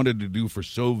they've wanted to do for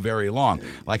so very long.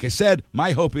 Like I said,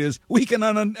 my hope is we can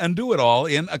undo it all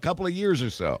in a couple of years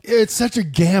or so. It's such a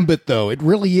gambit, though. It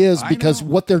really is, because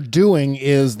what they're doing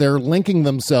is they're linking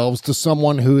themselves to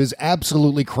someone who is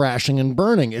absolutely crashing and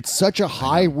burning. It's such a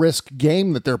high-risk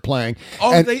game that they're playing.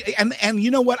 Oh, and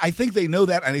you know what? I think they know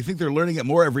that, and I think they're learning it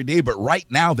more every day, but right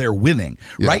now they're winning.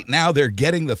 Yeah. Right now they're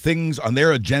getting the things on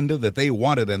their agenda that they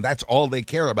wanted, and that's all they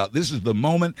care about. This is the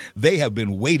moment they have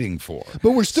been waiting for.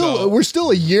 But we're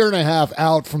still a year and a half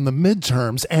out from the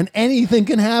midterms, and anything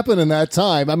can happen in that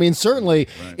time. I mean, certainly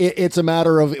it's a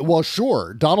matter of, well,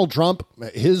 sure, Donald Trump,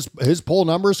 his poll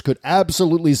numbers could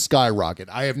absolutely skyrocket.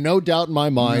 I have no doubt in my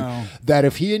mind that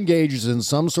if he engages in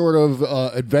some sort of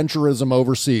adventurism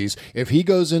overseas, if he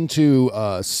goes into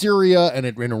Syria and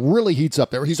it really heats up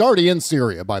there. He's already in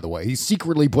Syria, by the way. He's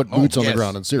secretly put boots on the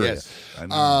ground in Syria. Yes.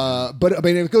 But I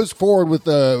mean, if it goes forward with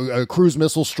cruise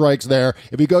missile strikes there,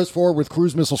 if he goes forward with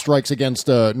cruise missile strikes against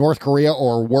North Korea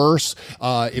or worse,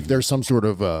 if there's some sort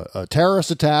of a terrorist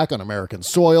attack on American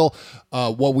soil,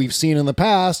 what we've seen in the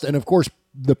past, and of course,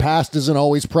 the past isn't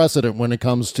always precedent when it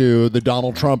comes to the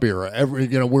Donald Trump era.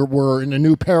 We're in a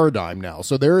new paradigm now,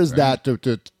 so there is that to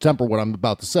temper what I'm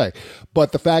about to say.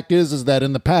 But the fact is that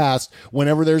in the past,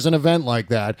 whenever there's an event like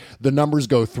that, the numbers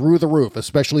go through the roof,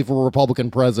 especially for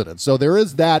Republican presidents. So there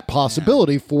is that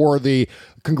possibility for the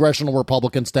congressional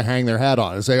Republicans to hang their hat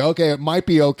on and say, okay, it might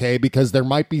be okay because there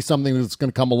might be something that's going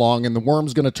to come along and the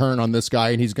worm's going to turn on this guy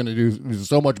and he's going to do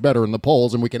so much better in the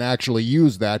polls, and we can actually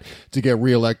use that to get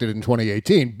reelected in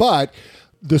 2018. But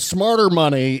the smarter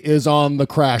money is on the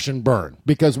crash and burn,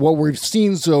 because what we've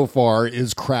seen so far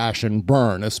is crash and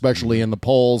burn, especially in the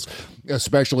polls,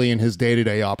 especially in his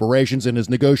day-to-day operations and his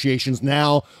negotiations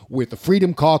now with the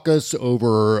Freedom Caucus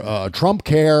over Trump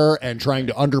Care and trying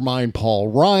to undermine Paul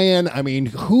Ryan. I mean,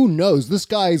 who knows? This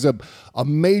guy's a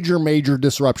major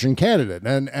disruption candidate.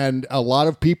 And a lot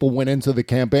of people went into the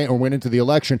campaign or went into the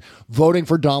election voting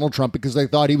for Donald Trump because they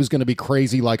thought he was going to be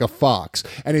crazy like a fox.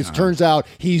 And it turns out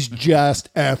he's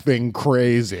just effing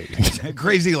crazy.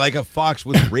 Crazy like a fox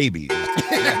with rabies.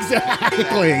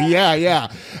 Exactly.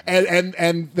 Yeah.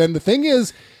 And then the thing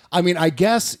is, I mean, I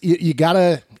guess you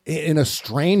gotta, in a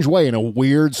strange way, in a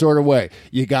weird sort of way,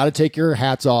 you got to take your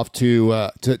hats off to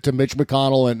Mitch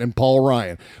McConnell and Paul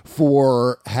Ryan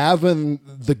for having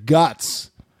the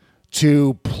guts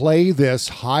to play this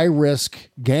high risk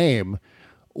game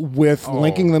with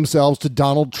linking themselves to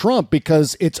Donald Trump,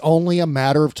 because it's only a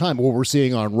matter of time. What we're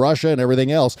seeing on Russia and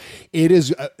everything else, it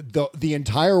is the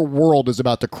entire world is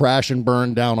about to crash and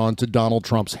burn down onto Donald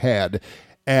Trump's head.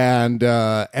 And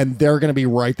they're going to be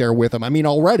right there with him. I mean,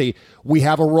 already we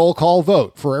have a roll call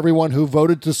vote for everyone who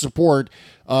voted to support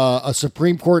a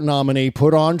Supreme Court nominee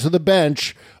put onto the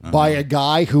bench by a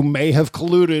guy who may have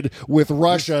colluded with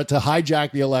Russia to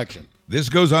hijack the election. This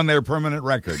goes on their permanent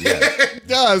record. Yes.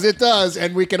 It does.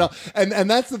 And we can, and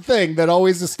that's the thing that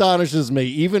always astonishes me,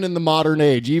 even in the modern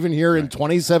age, even here in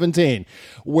 2017,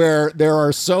 where there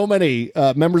are so many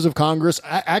members of Congress,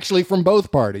 actually from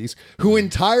both parties, who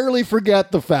entirely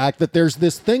forget the fact that there's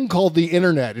this thing called the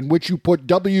internet, in which you put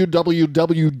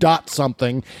www.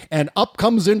 something and up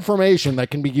comes information that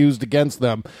can be used against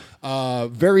them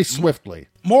very swiftly.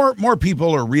 More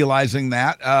people are realizing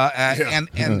that,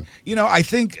 and you know, I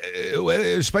think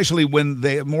especially when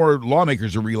more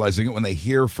lawmakers are realizing it when they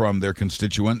hear from their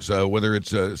constituents, whether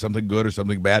it's something good or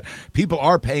something bad. People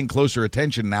are paying closer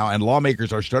attention now, and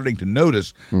lawmakers are starting to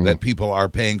notice that people are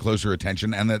paying closer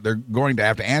attention, and that they're going to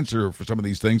have to answer for some of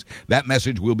these things. That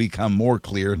message will become more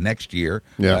clear next year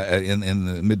in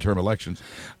the midterm elections.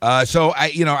 So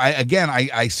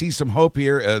I see some hope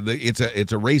here.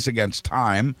 It's a race against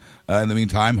time. In the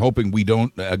meantime, hoping we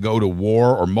don't go to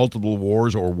war or multiple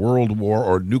wars or world war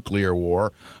or nuclear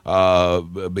war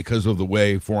because of the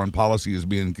way foreign policy is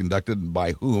being conducted and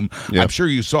by whom. Yep. I'm sure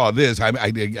you saw this. I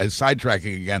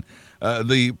sidetracking again.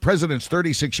 The president's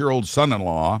 36-year-old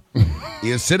son-in-law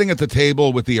is sitting at the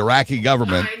table with the Iraqi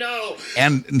government. I know.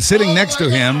 And sitting next to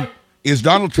him is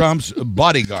Donald Trump's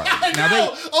bodyguard.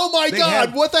 Oh my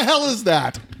God! What the hell is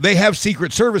that? They have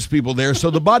Secret Service people there, so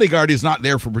the bodyguard is not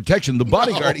there for protection. The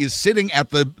bodyguard is sitting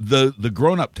at the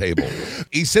grown-up table.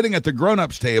 He's sitting at the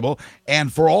grown-ups table,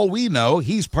 and for all we know,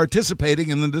 he's participating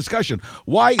in the discussion.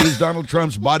 Why is Donald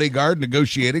Trump's bodyguard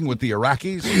negotiating with the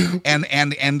Iraqis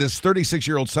and this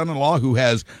 36-year-old son-in-law who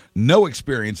has no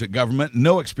experience at government,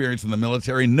 no experience in the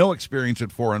military, no experience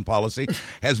at foreign policy,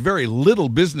 has very little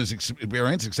business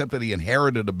experience except that he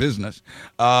inherited a business,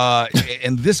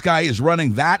 and this guy is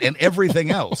running that and everything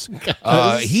else.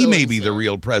 He may be the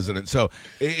real president. So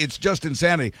it's just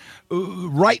insanity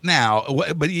right now.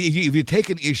 But if you take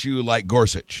an issue like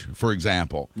Gorsuch, for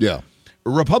example,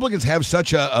 Republicans have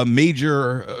such a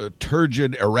major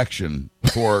turgid erection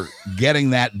for getting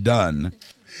that done.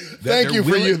 Thank you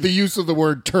for the use of the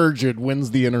word turgid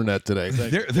wins the internet today.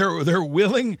 They're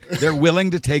willing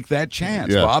to take that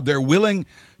chance, Bob. They're willing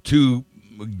to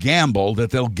gamble that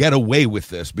they'll get away with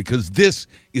this because this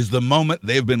is the moment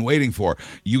they've been waiting for.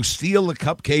 You steal the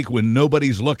cupcake when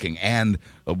nobody's looking, and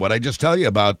what I just tell you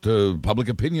about public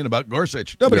opinion about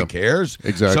Gorsuch, nobody cares.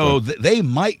 Exactly. So they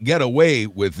might get away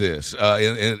with this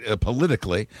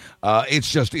politically.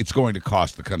 It's going to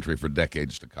cost the country for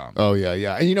decades to come. Oh,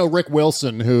 yeah. And Rick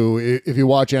Wilson, who, if you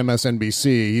watch MSNBC,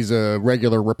 he's a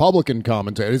regular Republican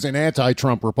commentator. He's an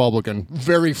anti-Trump Republican,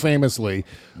 very famously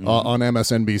on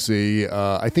MSNBC.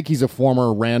 I think he's a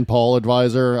former Rand Paul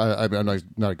advisor. I'm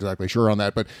not exactly sure on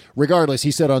that, but regardless,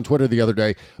 he said on Twitter the other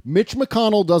day, Mitch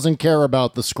McConnell doesn't care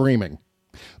about the screaming.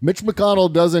 Mitch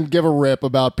McConnell doesn't give a rip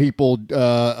about people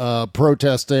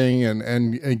protesting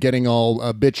and getting all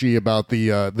bitchy about the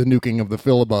nuking of the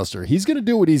filibuster. He's going to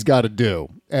do what he's got to do,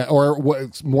 or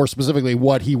more specifically,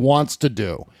 what he wants to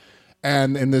do.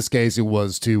 And in this case, it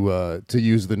was to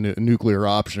use the nuclear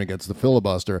option against the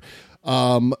filibuster.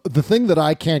 The thing that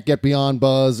I can't get beyond,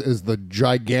 Buzz, is the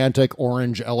gigantic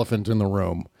orange elephant in the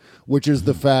room, which is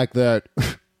the fact that,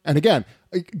 and again,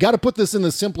 got to put this in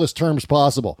the simplest terms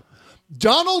possible.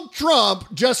 Donald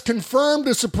Trump just confirmed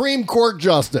a Supreme Court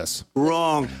justice.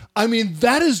 Wrong. I mean,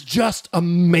 that is just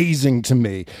amazing to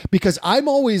me because I'm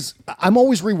always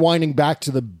rewinding back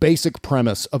to the basic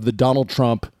premise of the Donald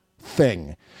Trump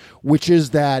thing, which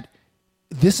is that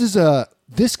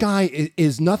this guy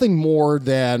is nothing more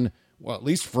than, well, at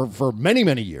least for many,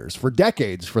 many years, for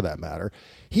decades for that matter,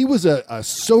 he was a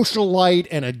socialite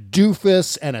and a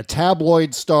doofus and a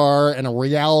tabloid star and a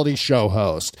reality show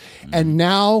host. And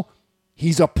now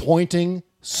he's appointing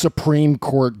Supreme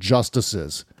Court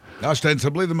justices.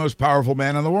 Ostensibly the most powerful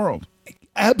man in the world.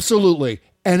 Absolutely.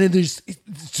 And it is,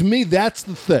 to me, that's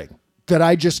the thing that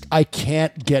I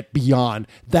can't get beyond.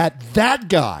 That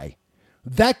guy,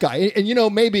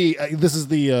 and maybe this is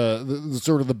the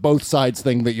sort of the both sides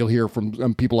thing that you'll hear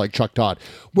from people like Chuck Todd.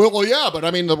 Well, yeah, but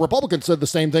I mean, the Republicans said the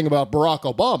same thing about Barack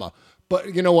Obama.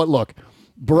 But you know what? Look,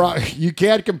 you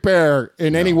can't compare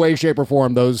in any way, shape, or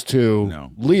form those two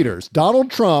leaders. Donald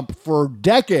Trump, for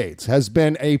decades, has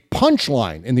been a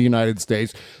punchline in the United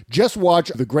States. Just watch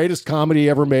the greatest comedy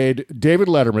ever made, David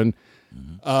Letterman.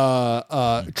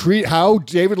 Treat how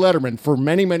David Letterman for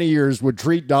many, many years would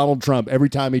treat Donald Trump every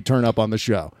time he'd turn up on the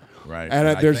show. Right. And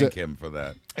I thank him for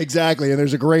that. Exactly. And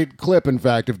there's a great clip, in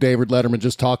fact, of David Letterman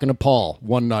just talking to Paul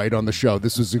one night on the show.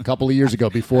 This was a couple of years ago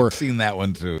before. I've seen that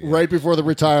one too. Right before the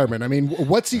retirement. I mean,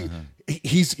 what's he?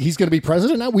 He's going to be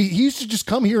president now. He used to just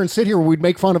come here and sit here where we'd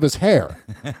make fun of his hair.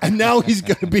 And now he's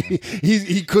going to be,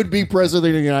 he could be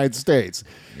president of the United States.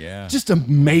 Yeah. Just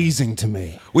amazing to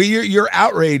me. Well, your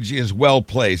outrage is well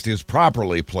placed, is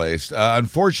properly placed.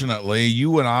 Unfortunately,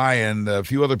 you and I and a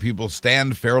few other people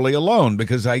stand fairly alone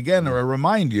because, again, I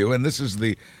remind you, and this is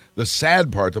the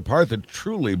sad part, the part that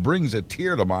truly brings a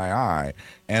tear to my eye,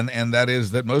 and that is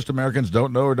that most Americans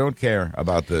don't know or don't care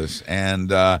about this.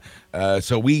 And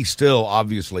so we still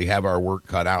obviously have our work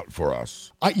cut out for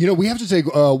us. We have to take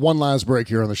one last break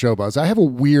here on the show, Buzz. I have a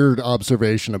weird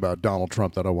observation about Donald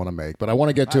Trump that I want to make, but I want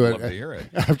to get to it, hear it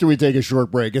after we take a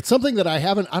short break. It's something that I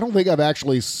don't think I've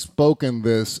actually spoken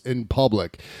this in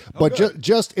public, but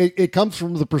it comes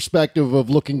from the perspective of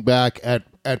looking back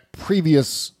at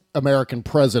previous American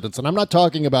presidents. And I'm not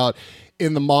talking about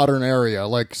in the modern area,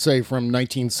 like say from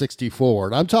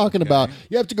 1964. I'm talking about,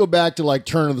 you have to go back to like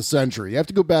turn of the century. You have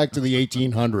to go back to the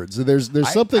 1800s. There's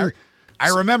something. I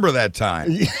remember that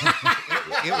time. It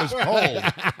was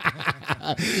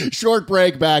cold. Short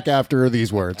break, back after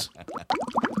these words.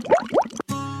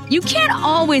 You can't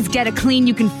always get a clean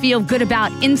you can feel good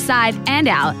about inside and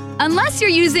out unless you're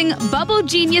using Bubble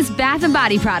Genius Bath and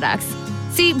Body products.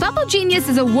 See, Bubble Genius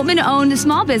is a woman-owned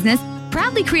small business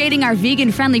proudly creating our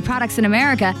vegan-friendly products in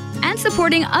America and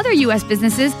supporting other U.S.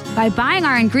 businesses by buying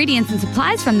our ingredients and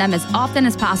supplies from them as often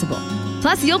as possible.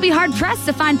 Plus, you'll be hard-pressed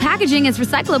to find packaging as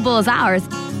recyclable as ours.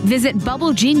 Visit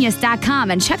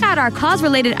BubbleGenius.com and check out our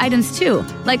cause-related items too,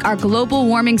 like our global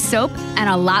warming soap and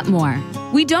a lot more.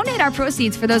 We donate our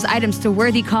proceeds for those items to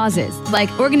worthy causes, like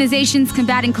organizations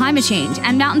combating climate change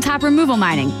and mountaintop removal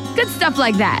mining. Good stuff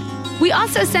like that. We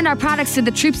also send our products to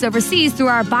the troops overseas through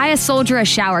our Buy a Soldier a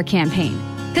Shower campaign.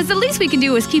 Because the least we can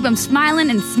do is keep them smiling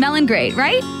and smelling great,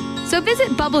 right? So visit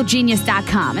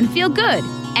BubbleGenius.com and feel good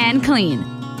and clean.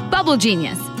 Bubble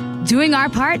Genius, doing our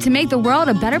part to make the world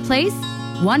a better place,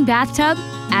 one bathtub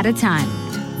at a time.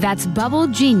 That's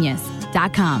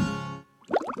BubbleGenius.com.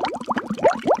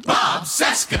 Bob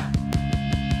Cesca.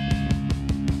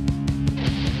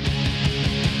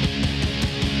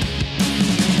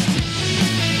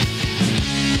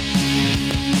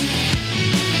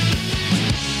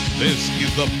 This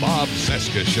is the Bob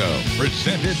Cesca Show,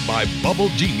 presented by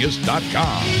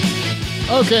BubbleGenius.com.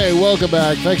 Okay, welcome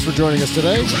back. Thanks for joining us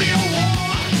today.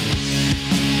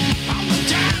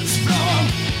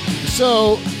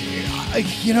 So,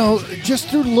 just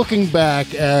through looking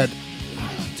back at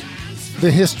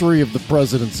the history of the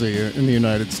presidency in the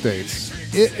United States,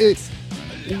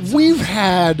 we've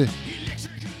had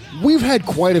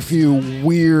quite a few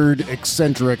weird,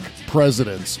 eccentric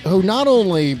presidents who not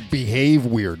only behave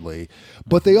weirdly,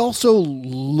 but they also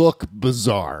look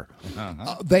bizarre.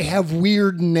 They have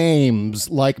weird names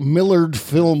like Millard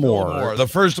Fillmore. The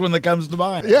first one that comes to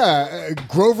mind. Yeah,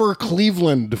 Grover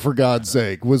Cleveland, for God's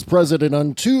sake, was president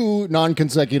on 2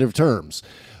 non-consecutive terms.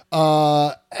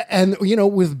 And,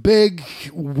 with big,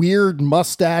 weird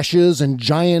mustaches and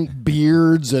giant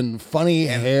beards and funny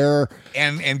hair.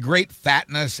 And great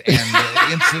fatness and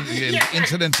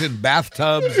incidents in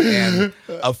bathtubs and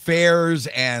affairs,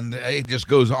 and it just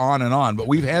goes on and on. But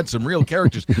we've had some real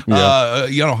characters,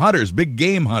 hunters, big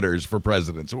game hunters for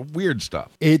presidents. Weird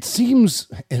stuff. It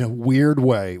seems in a weird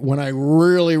way when I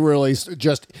really, really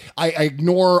I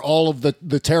ignore all of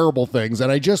the terrible things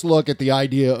and I just look at the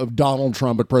idea of Donald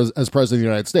Trump as president of the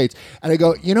United States, and I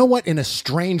go, you know what? In a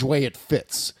strange way, it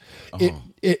fits.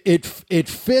 It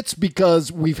fits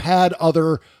because we've had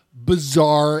other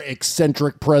bizarre,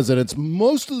 eccentric presidents.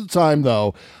 Most of the time,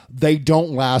 though, they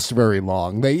don't last very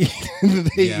long. They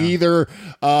either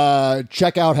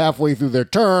check out halfway through their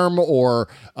term, or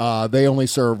they only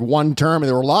serve one term.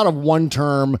 There were a lot of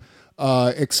one-term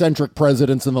eccentric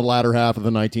presidents in the latter half of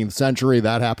the 19th century.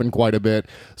 That happened quite a bit.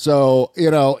 So,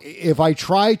 if I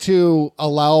try to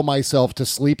allow myself to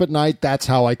sleep at night, that's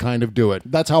how I kind of do it.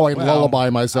 That's how I lullaby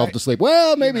myself to sleep.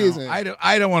 Well, maybe I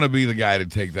don't want to be the guy to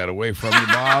take that away from you,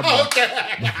 Bob.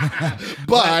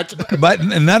 but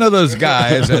none of those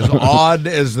guys, as odd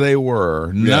as they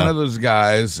were, none of those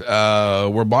guys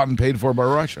were bought and paid for by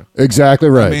Russia. Exactly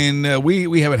right. I mean,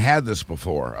 we haven't had this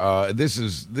before. This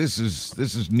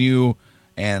is new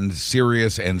and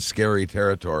serious and scary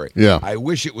territory. Yeah. I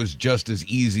wish it was just as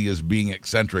easy as being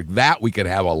eccentric. That we could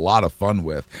have a lot of fun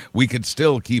with. We could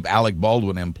still keep Alec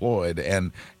Baldwin employed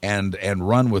and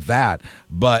run with that.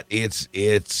 But it's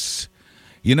if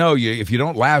you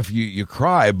don't laugh, you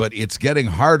cry. But it's getting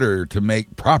harder to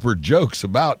make proper jokes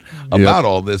about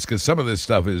all this, because some of this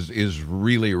stuff is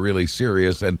really, really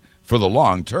serious. And for the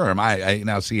long term, I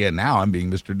now see it. Now I'm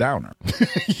being Mr. Downer.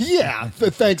 Yeah,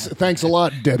 thanks a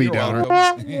lot, Debbie You're Downer.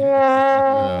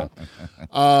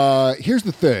 Here's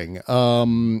the thing.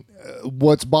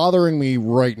 What's bothering me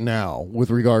right now with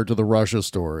regard to the Russia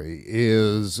story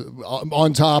is,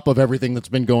 on top of everything that's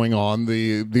been going on,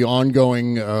 the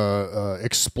ongoing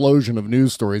explosion of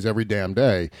news stories every damn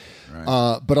day.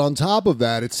 Right. But on top of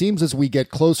that, it seems as we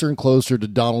get closer and closer to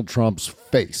Donald Trump's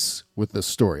face with this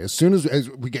story, as soon as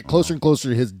we get closer and closer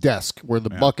to his desk where the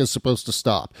buck is supposed to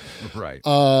stop, right?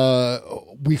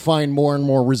 We find more and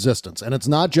more resistance. And it's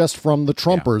not just from the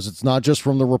Trumpers. It's not just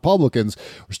from the Republicans.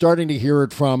 We're starting to hear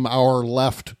it from our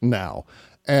left now.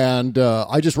 And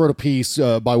I just wrote a piece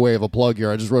by way of a plug here.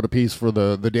 I just wrote a piece for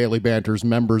the Daily Banter's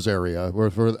members area.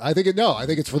 I think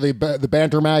it's for the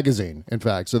Banter magazine, in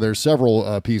fact. So there's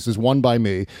several pieces, one by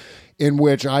me, in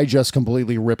which I just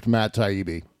completely ripped Matt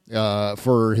Taibbi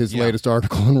for his latest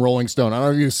article in Rolling Stone. I don't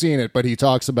know if you've seen it, but he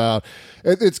talks about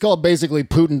it's called basically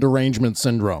Putin derangement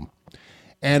syndrome.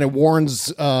 And it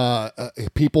warns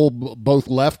people both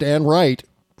left and right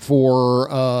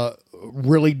for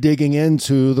really digging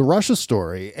into the Russia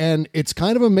story. And it's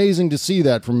kind of amazing to see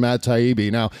that from Matt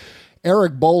Taibbi. Now,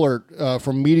 Eric Boehlert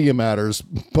from Media Matters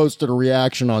posted a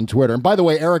reaction on Twitter. And by the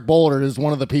way, Eric Boehlert is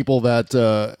one of the people that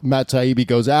Matt Taibbi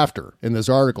goes after in this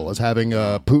article as having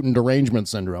Putin derangement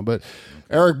syndrome. But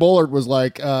Eric Boehlert was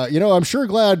like, I'm sure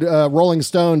glad Rolling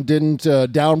Stone didn't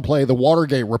downplay the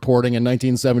Watergate reporting in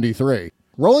 1973.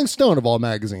 Rolling Stone, of all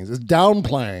magazines, is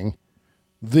downplaying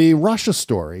the Russia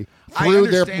story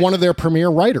through one of their premier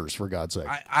writers, for God's sake.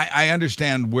 I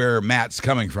understand where Matt's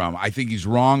coming from. I think he's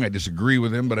wrong. I disagree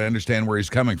with him, but I understand where he's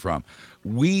coming from.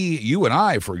 You and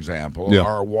I, for example,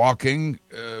 are walking,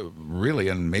 really,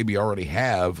 and maybe already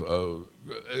have,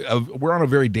 we're on a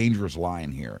very dangerous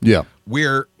line here. Yeah.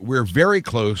 We're very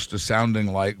close to sounding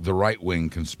like the right-wing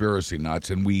conspiracy nuts,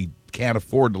 and we can't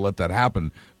afford to let that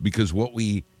happen because what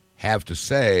we have to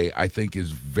say, I think,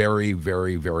 is very,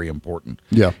 very, very important.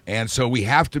 Yeah. And so we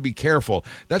have to be careful.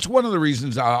 That's one of the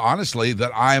reasons, honestly,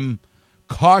 that I'm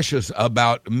cautious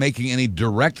about making any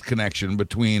direct connection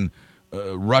between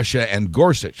Russia and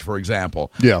Gorsuch, for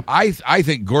example. Yeah. I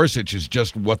think Gorsuch is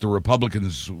just what the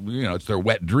Republicans, it's their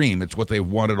wet dream. It's what they've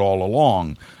wanted all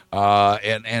along.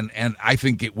 And I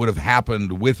think it would have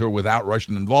happened with or without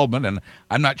Russian involvement, and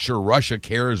I'm not sure Russia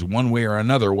cares one way or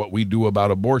another what we do about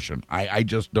abortion. I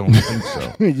just don't think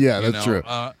so. Yeah, that's true.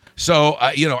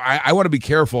 I want to be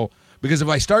careful, because if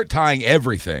I start tying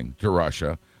everything to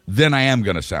Russia, then I am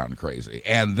going to sound crazy,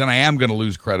 and then I am going to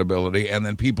lose credibility, and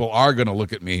then people are going to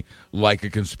look at me like a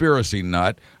conspiracy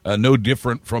nut, no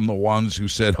different from the ones who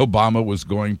said Obama was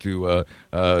going to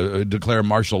declare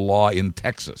martial law in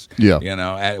Texas.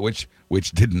 Yeah.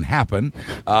 Which didn't happen,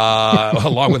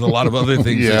 along with a lot of other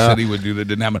things he said he would do that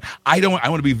didn't happen. I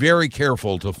want to be very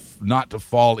careful not to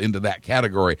fall into that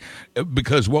category,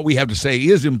 because what we have to say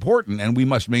is important, and we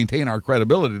must maintain our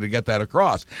credibility to get that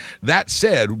across. That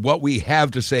said, what we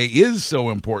have to say is so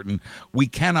important, we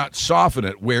cannot soften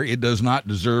it where it does not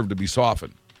deserve to be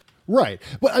softened. Right.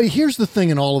 But here's the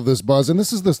thing in all of this, Buzz, and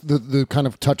this is the kind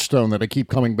of touchstone that I keep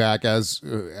coming back as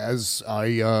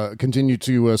I continue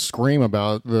to scream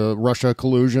about the Russia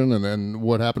collusion and then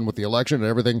what happened with the election and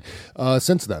everything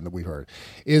since then that we've heard,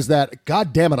 is that,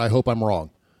 God damn it, I hope I'm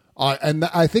wrong. And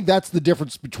I think that's the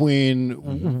difference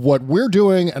between what we're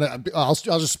doing, and I'll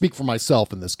just speak for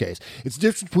myself in this case. It's the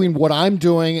difference between what I'm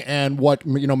doing and what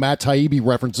Matt Taibbi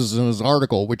references in his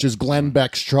article, which is Glenn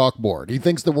Beck's chalkboard. He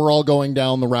thinks that we're all going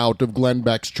down the route of Glenn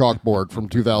Beck's chalkboard from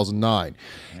 2009,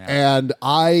 and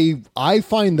I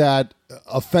find that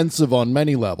offensive on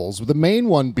many levels. The main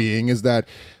one being is that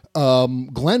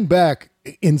Glenn Beck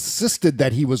insisted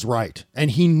that he was right, and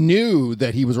he knew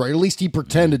that he was right. At least he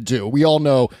pretended to. We all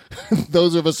know,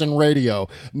 those of us in radio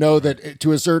know that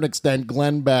to a certain extent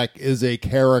Glenn Beck is a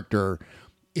character,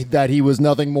 that he was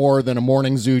nothing more than a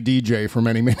morning zoo DJ for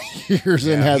many, many years,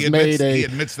 and has he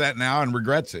admits that now and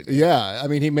regrets it. Yeah, I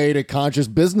mean, he made a conscious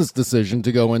business decision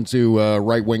to go into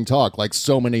right-wing talk, like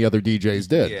so many other DJs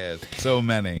did. Yeah, so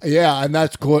many. Yeah, and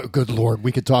that's good Lord,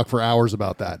 we could talk for hours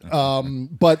about that.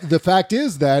 But the fact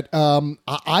is that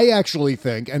I actually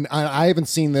think, and I haven't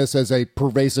seen this as a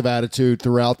pervasive attitude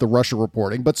throughout the Russia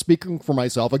reporting, but speaking for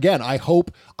myself, again, I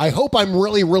hope I'm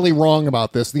really, really wrong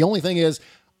about this. The only thing is,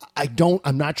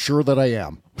 I'm not sure that I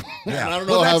am. Yeah. I don't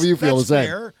know how you feel the same.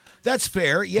 Fair. That's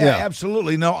fair. Yeah,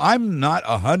 absolutely. No, I'm not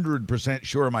 100%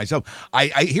 sure myself.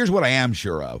 Here's what I am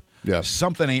sure of. Yeah.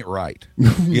 Something ain't right.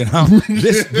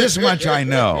 This much I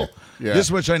know. Yeah.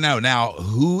 This much I know. Now,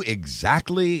 who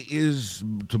exactly is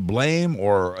to blame,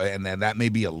 and that may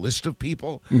be a list of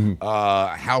people,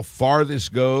 how far this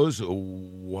goes,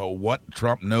 what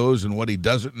Trump knows and what he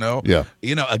doesn't know. Yeah.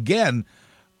 Again,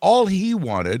 all he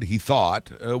wanted, he thought,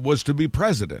 was to be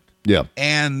president. Yeah.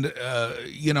 And,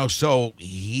 so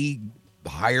he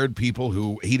hired people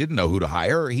who he didn't know who to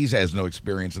hire. He has no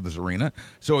experience in this arena.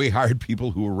 So he hired people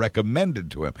who were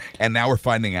recommended to him. And now we're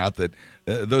finding out that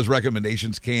those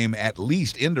recommendations came at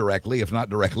least indirectly, if not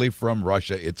directly, from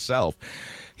Russia itself.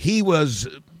 He was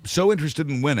so interested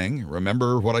in winning,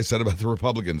 remember what I said about the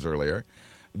Republicans earlier,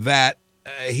 that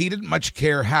he didn't much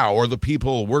care how, or the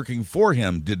people working for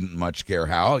him didn't much care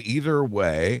how. Either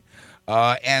way,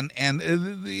 and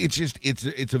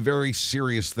it's a very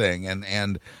serious thing.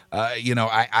 And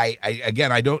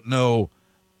I don't know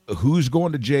who's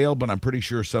going to jail, but I'm pretty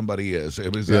sure somebody is.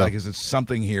 It was like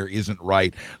something here isn't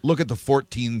right. Look at the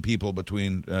 14 people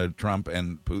between Trump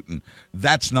and Putin.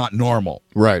 That's not normal.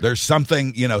 Right. There's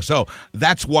something, so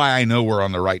that's why I know we're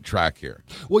on the right track here.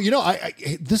 Well,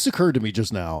 this occurred to me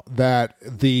just now that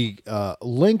the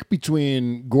link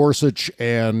between Gorsuch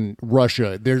and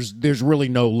Russia, there's really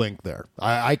no link there.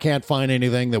 I can't find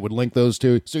anything that would link those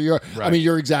two. So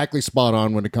you're exactly spot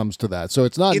on when it comes to that. So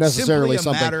it's not necessarily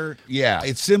something.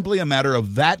 It's simply a matter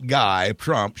of that guy,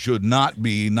 Trump, should not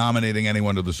be nominating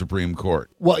anyone to the Supreme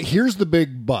Court. Well, here's the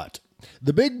big but.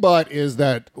 The big but is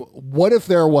that what if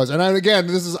there was, and again,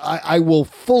 this is, I will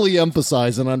fully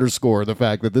emphasize and underscore the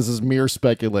fact that this is mere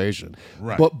speculation.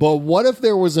 Right. But what if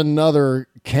there was another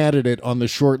candidate on the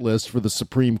short list for the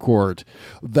Supreme Court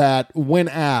that, when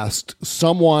asked,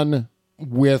 someone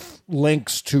with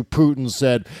links to Putin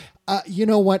said, you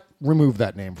know what? Remove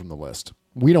that name from the list.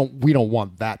 We don't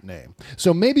want that name.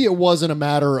 So maybe it wasn't a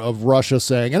matter of Russia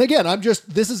saying, and again,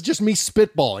 this is just me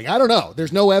spitballing. I don't know.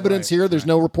 There's no evidence here. There's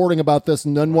no reporting about this,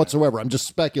 none whatsoever. I'm just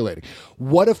speculating.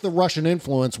 What if the Russian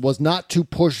influence was not to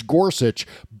push Gorsuch,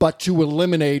 but to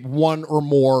eliminate one or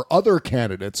more other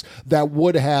candidates that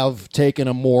would have taken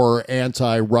a more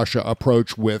anti-Russia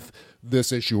approach with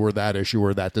this issue or that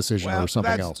decision or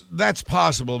something else? That's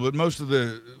possible, but most of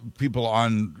the people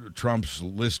on Trump's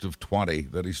list of 20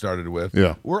 that he started with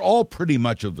were all pretty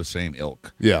much of the same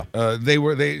ilk. Yeah. Unless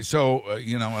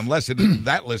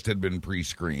that list had been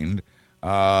pre-screened,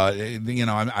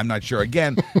 I'm not sure.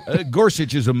 Again,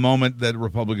 Gorsuch is a moment that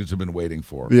Republicans have been waiting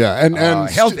for. Yeah, and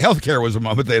healthcare was a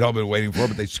moment they'd all been waiting for,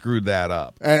 but they screwed that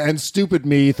up. And stupid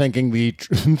me thinking the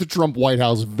Trump White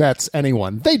House vets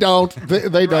anyone. They don't.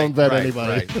 They don't vet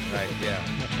anybody. Right. Yeah.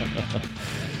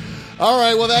 All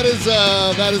right, well, that is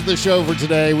the show for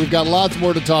today. We've got lots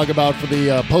more to talk about for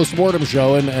the post-mortem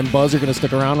show, and Buzz, you're going to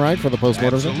stick around, right, for the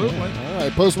post-mortem show? Absolutely. All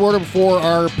right, post-mortem for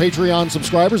our Patreon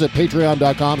subscribers at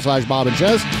patreon.com/Bob and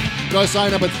Chez. Go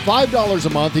sign up at $5 a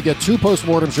month. You get 2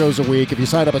 post-mortem shows a week. If you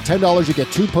sign up at $10, you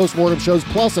get 2 post-mortem shows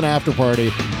plus an after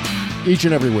party each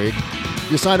and every week.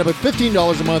 You sign up at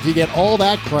 $15 a month, you get all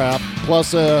that crap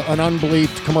plus an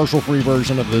unbleeped commercial-free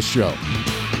version of this show.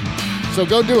 So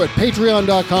go do it.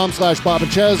 Patreon.com/Bob and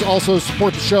Chez. Also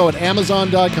support the show at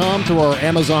Amazon.com through our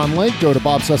Amazon link. Go to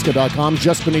BobCesca.com.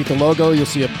 Just beneath the logo, you'll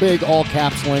see a big all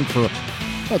caps link for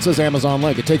that says Amazon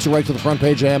link. It takes you right to the front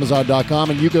page of Amazon.com,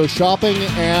 and you go shopping,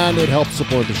 and it helps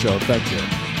support the show. Thank you.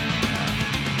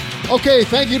 Okay,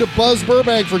 thank you to Buzz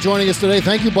Burbank for joining us today.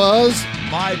 Thank you, Buzz.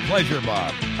 My pleasure,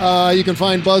 Bob. You can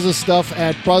find Buzz's stuff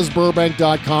at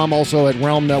BuzzBurbank.com, also at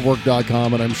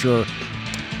RealmNetwork.com, and I'm sure...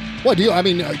 What do you... I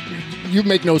mean... You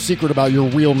make no secret about your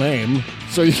real name.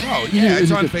 So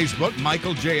it's on Facebook,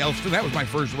 Michael J. Elston. That was my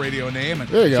first radio name. And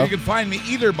there you go. So you can find me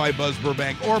either by Buzz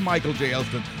Burbank or Michael J.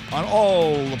 Elston on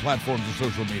all the platforms of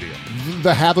social media.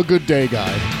 The Have a Good Day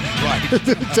guy. Right.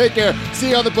 Take care. See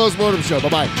you on the Postmortem Show.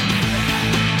 Bye-bye.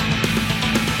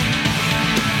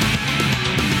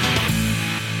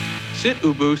 Sit,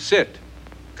 Ubu, sit.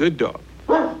 Good dog.